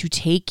life to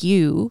take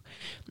you,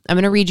 I'm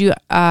going to read you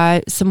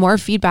some more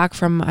feedback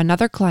from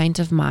another client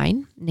of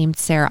mine named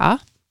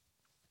Sarah.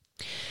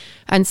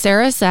 And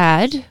Sarah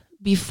said,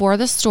 before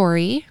the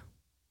story,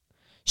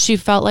 she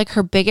felt like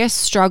her biggest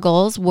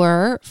struggles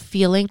were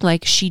feeling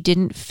like she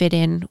didn't fit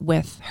in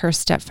with her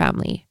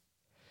stepfamily.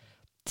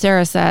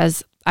 Sarah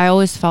says, I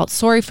always felt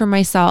sorry for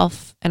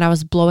myself and I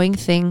was blowing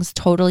things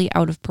totally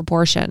out of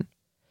proportion.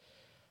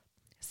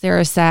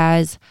 Sarah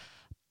says,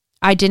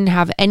 I didn't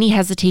have any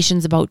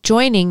hesitations about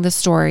joining the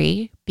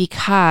story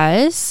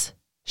because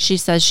she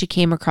says she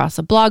came across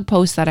a blog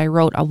post that I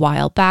wrote a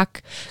while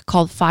back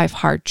called 5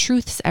 Hard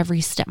Truths Every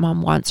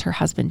Stepmom Wants Her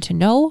Husband to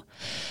Know.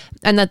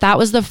 And that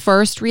was the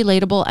first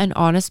relatable and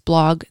honest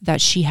blog that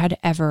she had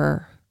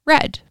ever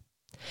read.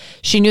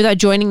 She knew that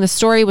joining the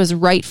story was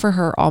right for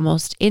her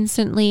almost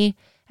instantly.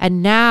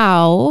 And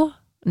now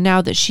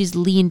that she's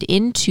leaned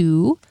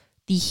into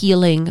the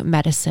healing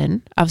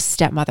medicine of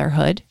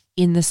stepmotherhood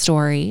in the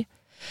story,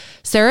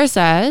 Sarah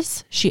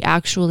says she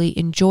actually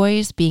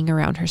enjoys being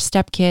around her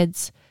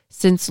stepkids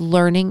since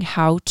learning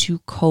how to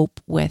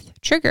cope with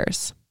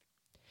triggers.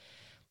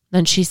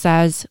 Then she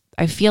says,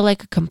 I feel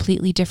like a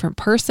completely different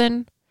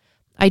person.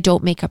 I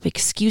don't make up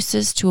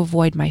excuses to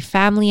avoid my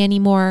family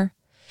anymore.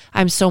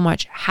 I'm so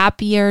much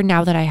happier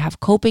now that I have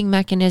coping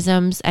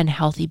mechanisms and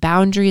healthy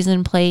boundaries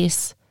in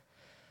place.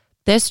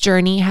 This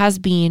journey has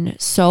been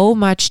so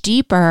much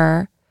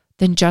deeper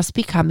than just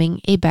becoming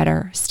a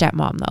better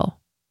stepmom, though.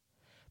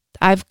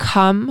 I've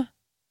come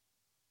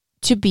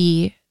to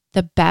be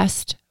the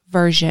best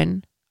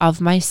version of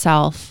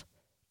myself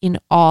in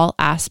all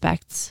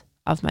aspects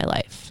of my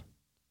life.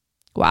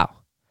 Wow.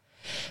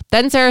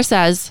 Then Sarah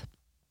says,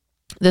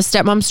 the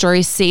stepmom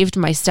story saved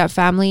my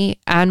stepfamily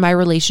and my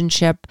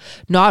relationship,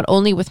 not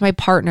only with my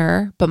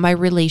partner, but my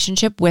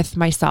relationship with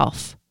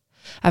myself.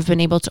 I've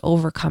been able to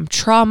overcome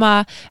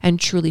trauma and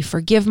truly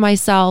forgive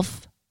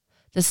myself.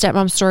 The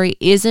stepmom story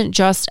isn't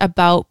just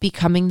about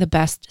becoming the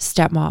best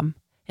stepmom.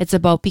 It's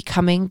about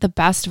becoming the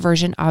best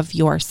version of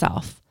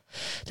yourself.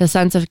 The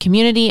sense of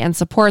community and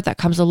support that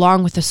comes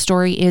along with the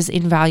story is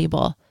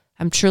invaluable.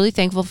 I'm truly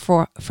thankful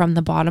from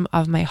the bottom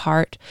of my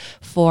heart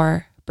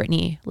for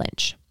Brittany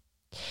Lynch.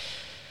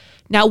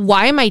 Now,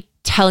 why am I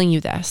telling you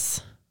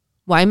this?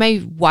 Why am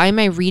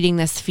I reading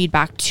this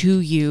feedback to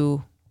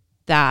you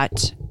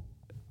that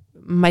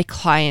my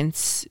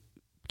clients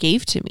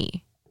gave to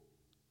me?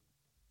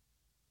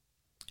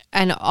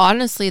 And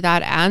honestly,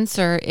 that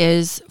answer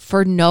is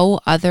for no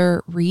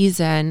other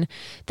reason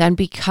than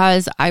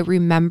because I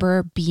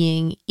remember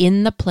being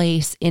in the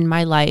place in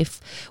my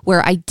life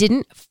where I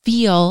didn't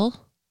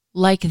feel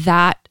like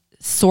that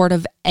sort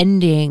of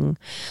ending,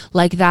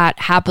 like that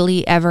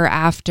happily ever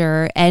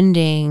after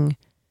ending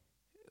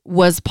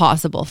was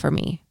possible for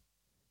me.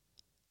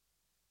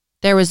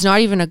 There was not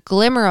even a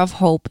glimmer of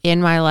hope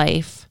in my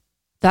life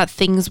that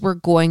things were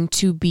going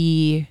to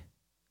be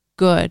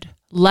good,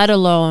 let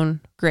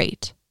alone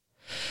great.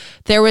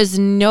 There was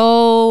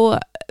no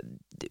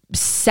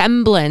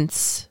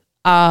semblance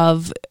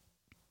of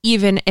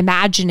even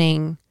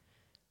imagining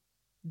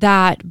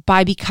that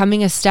by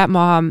becoming a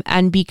stepmom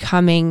and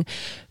becoming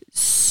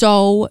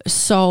so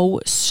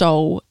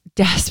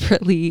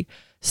desperately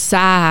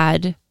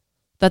sad,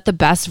 that the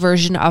best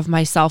version of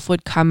myself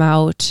would come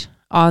out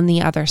on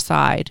the other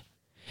side.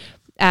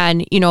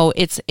 And, you know,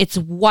 it's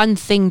one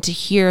thing to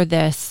hear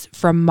this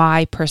from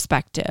my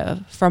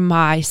perspective, from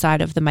my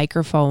side of the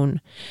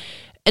microphone.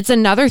 It's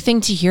another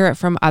thing to hear it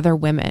from other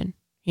women.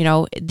 You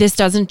know, this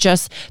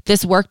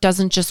work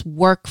doesn't just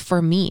work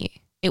for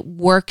me. It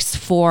works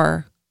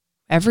for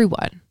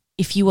everyone.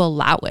 If you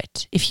allow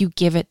it, if you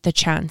give it the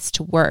chance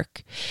to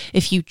work,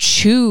 if you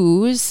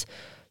choose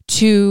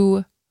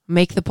to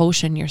make the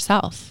potion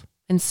yourself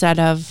instead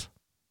of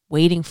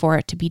waiting for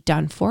it to be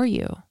done for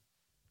you.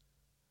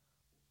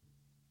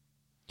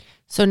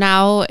 So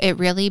now it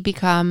really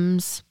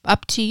becomes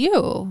up to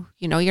you.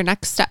 You know, your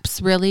next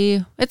steps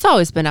really, it's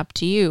always been up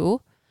to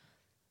you.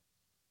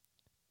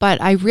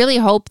 But I really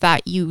hope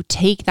that you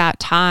take that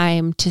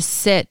time to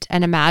sit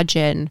and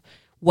imagine,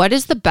 what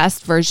does the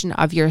best version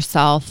of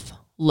yourself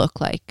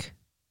look like?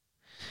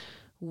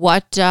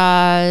 What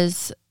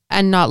does,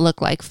 and not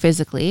look like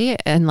physically,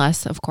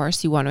 unless of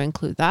course you want to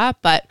include that,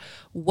 but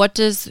what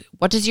does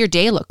your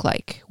day look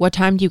like? What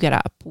time do you get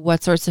up?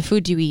 What sorts of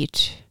food do you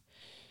eat?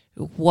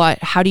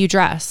 How do you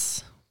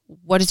dress?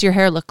 What does your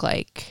hair look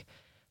like?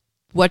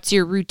 What's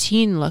your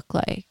routine look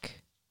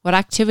like? What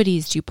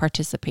activities do you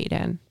participate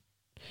in?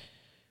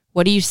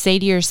 What do you say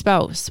to your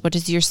spouse? What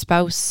does your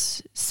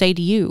spouse say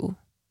to you?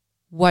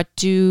 What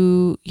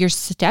do your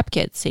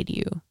stepkids say to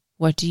you?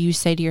 What do you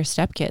say to your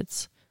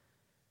stepkids?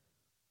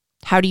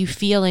 How do you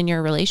feel in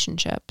your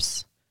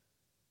relationships?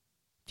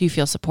 Do you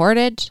feel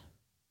supported?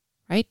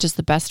 Right? Does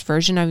the best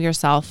version of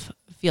yourself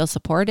feel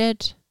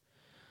supported?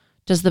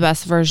 Does the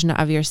best version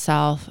of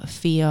yourself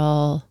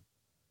feel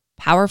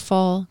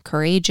powerful,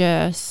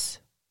 courageous,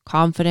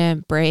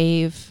 confident,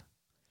 brave?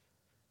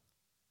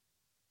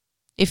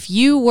 If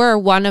you were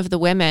one of the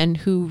women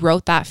who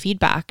wrote that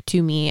feedback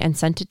to me and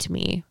sent it to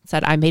me,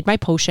 said, I made my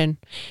potion.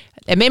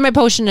 I made my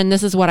potion and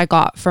this is what I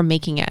got from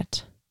making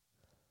it.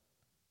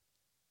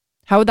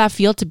 How would that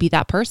feel to be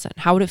that person?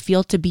 How would it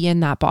feel to be in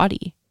that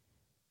body?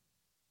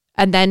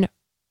 And then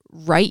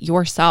write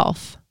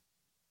yourself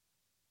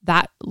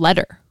that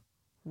letter.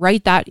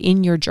 Write that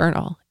in your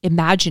journal.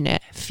 Imagine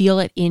it. Feel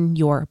it in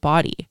your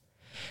body.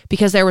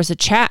 Because there was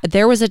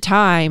a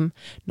time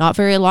not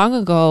very long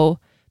ago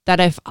that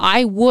if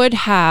I would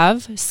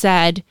have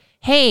said,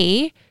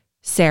 hey,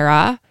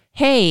 Sarah,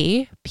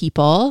 hey,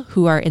 people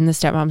who are in the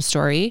stepmom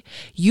story,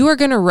 you are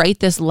going to write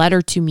this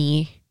letter to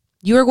me.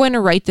 You are going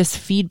to write this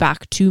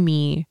feedback to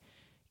me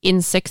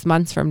in 6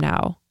 months from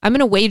now. I'm going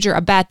to wager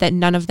a bet that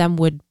none of them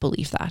would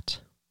believe that.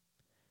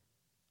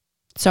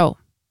 So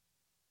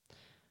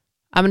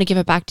I'm going to give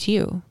it back to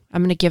you.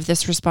 I'm going to give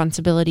this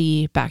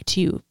responsibility back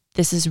to you.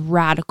 This is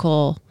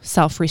radical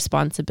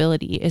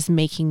self-responsibility, is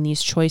making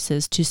these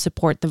choices to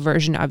support the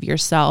version of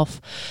yourself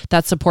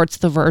that supports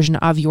the version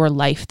of your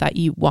life that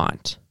you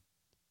want.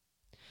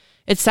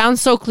 It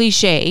sounds so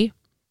cliche,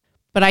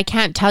 but I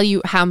can't tell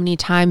you how many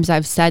times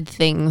I've said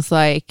things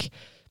like,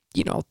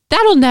 you know,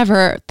 that'll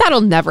never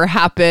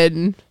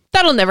happen.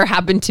 That'll never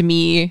happen to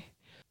me.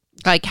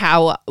 Like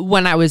how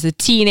when I was a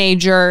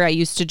teenager, I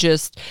used to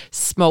just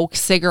smoke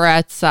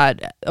cigarettes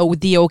at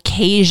the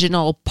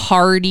occasional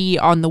party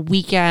on the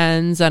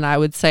weekends. And I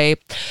would say,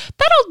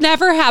 that'll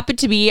never happen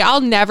to me.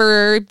 I'll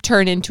never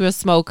turn into a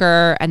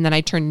smoker. And then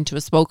I turned into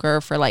a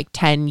smoker for like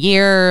 10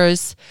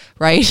 years,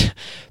 right?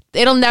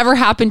 It'll never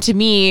happen to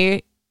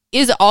me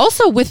is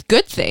also with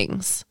good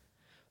things.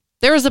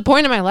 There was a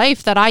point in my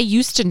life that I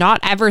used to not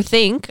ever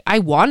think I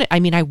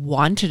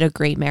wanted a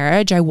great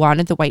marriage. I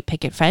wanted the white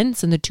picket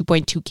fence and the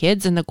 2.2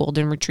 kids and the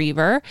golden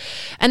retriever.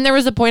 And there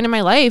was a point in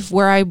my life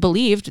where I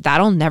believed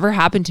that'll never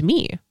happen to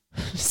me.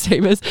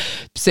 Same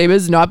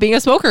as not being a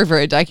smoker for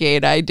a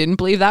decade. I didn't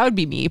believe that would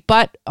be me.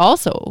 But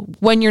also,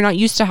 when you're not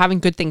used to having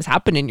good things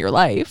happen in your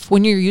life,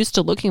 when you're used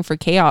to looking for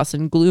chaos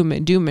and gloom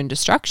and doom and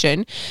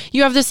destruction,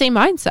 you have the same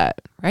mindset,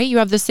 right? You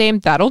have the same,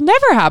 that'll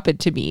never happen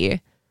to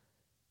me.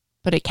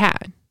 But it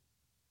can.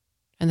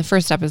 And the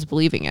first step is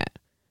believing it.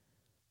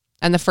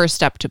 And the first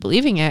step to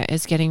believing it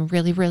is getting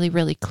really, really,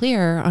 really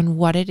clear on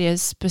what it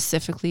is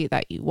specifically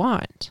that you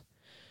want.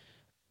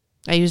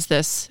 I use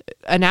this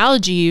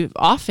analogy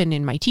often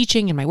in my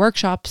teaching, in my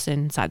workshops,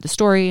 inside the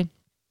story,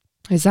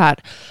 is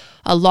that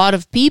a lot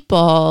of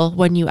people,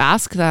 when you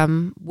ask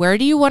them, where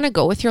do you want to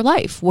go with your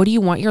life? What do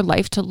you want your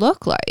life to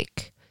look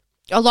like?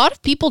 A lot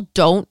of people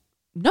don't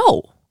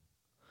know.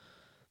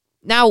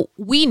 Now,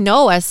 we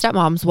know as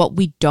stepmoms what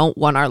we don't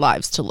want our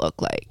lives to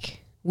look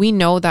like. We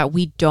know that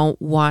we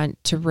don't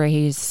want to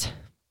raise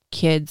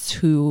kids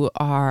who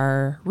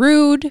are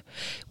rude.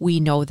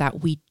 We know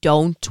that we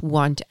don't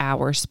want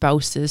our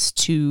spouses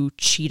to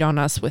cheat on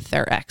us with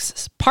their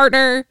ex's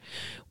partner.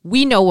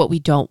 We know what we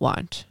don't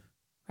want,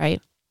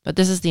 right? But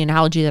this is the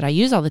analogy that I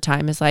use all the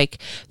time, is like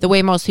the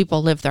way most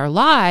people live their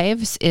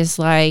lives is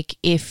like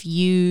if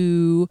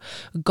you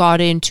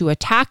got into a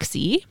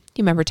taxi. Do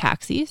you remember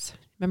taxis?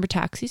 Remember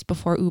taxis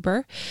before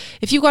Uber?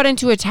 If you got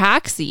into a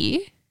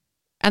taxi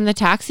and the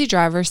taxi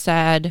driver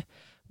said,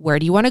 where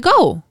do you want to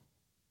go?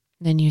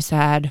 Then you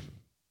said,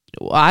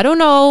 well, I don't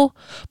know,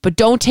 but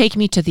don't take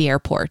me to the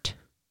airport.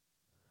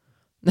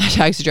 The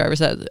taxi driver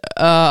says,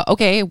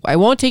 okay, I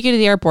won't take you to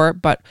the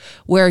airport, but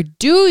where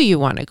do you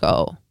want to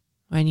go?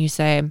 And you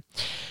say,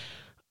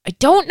 I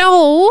don't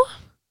know,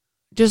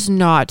 just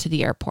not to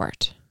the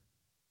airport.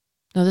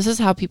 Now, this is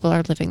how people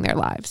are living their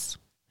lives.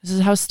 This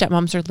is how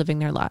stepmoms are living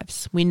their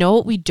lives. We know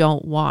what we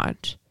don't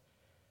want.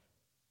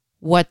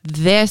 What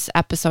this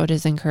episode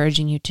is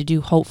encouraging you to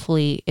do,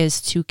 hopefully,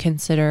 is to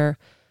consider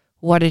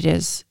what it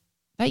is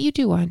that you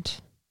do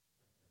want.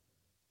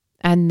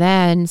 And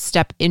then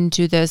step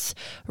into this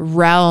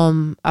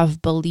realm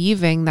of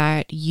believing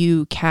that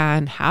you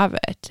can have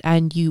it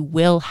and you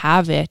will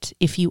have it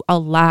if you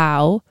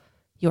allow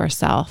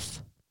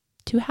yourself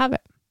to have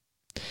it.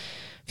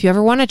 If you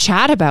ever want to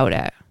chat about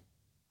it,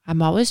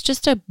 I'm always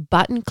just a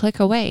button click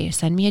away.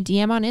 Send me a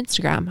DM on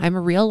Instagram. I'm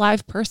a real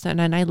live person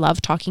and I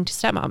love talking to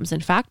stepmoms. In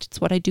fact,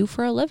 it's what I do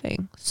for a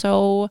living.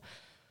 So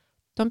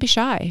don't be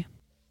shy.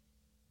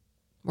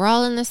 We're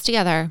all in this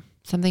together.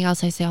 Something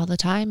else I say all the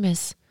time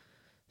is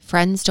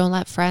friends don't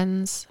let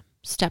friends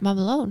stepmom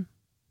alone.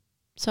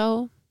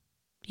 So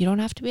you don't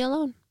have to be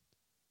alone.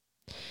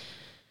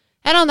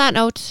 And on that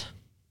note,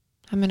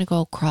 I'm going to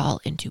go crawl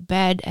into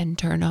bed and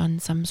turn on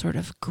some sort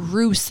of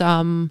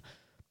gruesome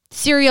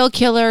serial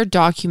killer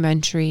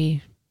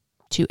documentary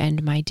to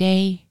end my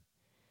day.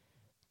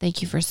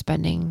 Thank you for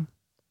spending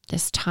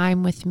this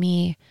time with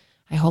me.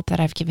 I hope that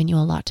I've given you a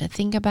lot to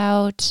think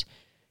about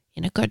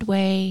in a good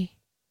way.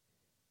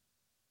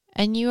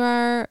 And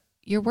you're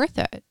worth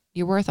it.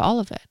 You're worth all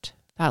of it.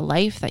 That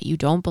life that you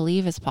don't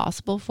believe is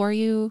possible for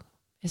you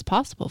is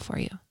possible for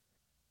you.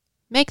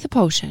 Make the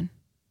potion.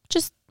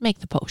 Just make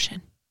the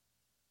potion.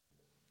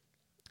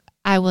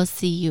 I will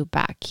see you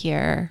back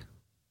here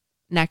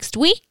next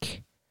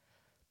week.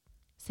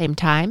 Same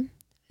time,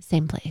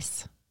 same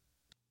place.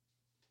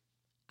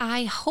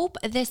 I hope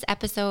this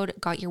episode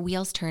got your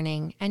wheels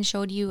turning and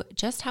showed you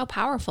just how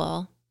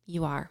powerful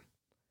you are.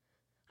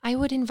 I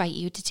would invite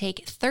you to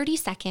take 30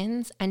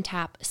 seconds and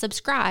tap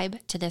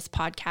subscribe to this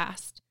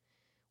podcast.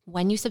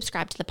 When you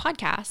subscribe to the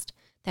podcast,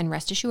 then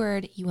rest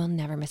assured you will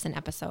never miss an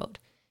episode.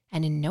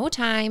 And in no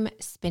time,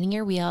 spinning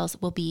your wheels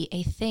will be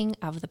a thing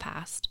of the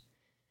past.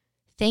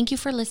 Thank you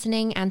for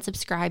listening and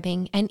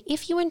subscribing. And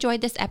if you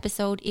enjoyed this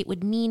episode, it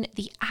would mean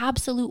the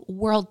absolute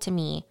world to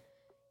me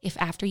if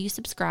after you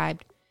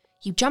subscribed,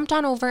 you jumped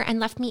on over and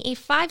left me a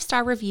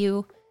 5-star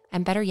review,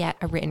 and better yet,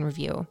 a written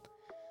review.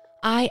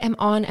 I am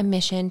on a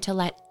mission to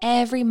let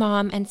every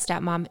mom and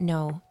stepmom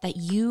know that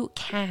you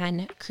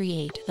can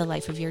create the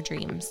life of your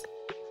dreams.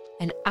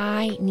 And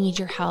I need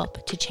your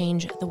help to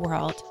change the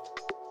world.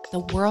 The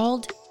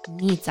world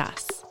needs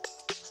us.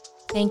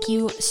 Thank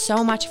you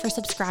so much for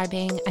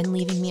subscribing and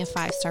leaving me a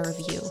 5-star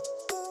review.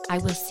 I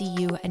will see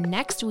you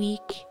next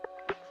week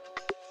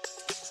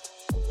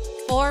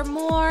for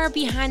more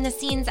behind the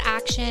scenes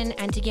action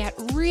and to get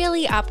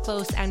really up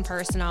close and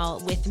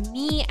personal with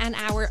me and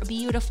our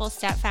beautiful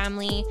step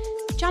family.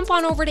 Jump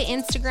on over to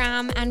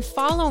Instagram and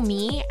follow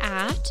me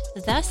at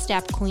The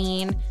Step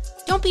Queen.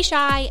 Don't be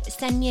shy.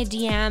 Send me a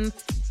DM.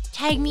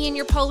 Tag me in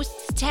your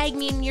posts, tag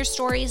me in your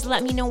stories,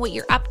 let me know what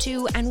you're up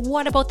to and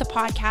what about the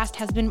podcast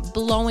has been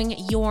blowing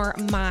your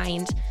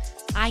mind.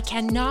 I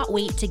cannot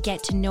wait to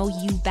get to know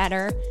you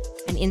better,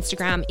 and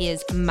Instagram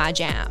is my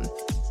jam.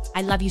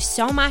 I love you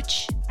so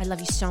much. I love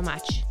you so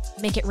much.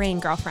 Make it rain,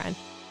 girlfriend.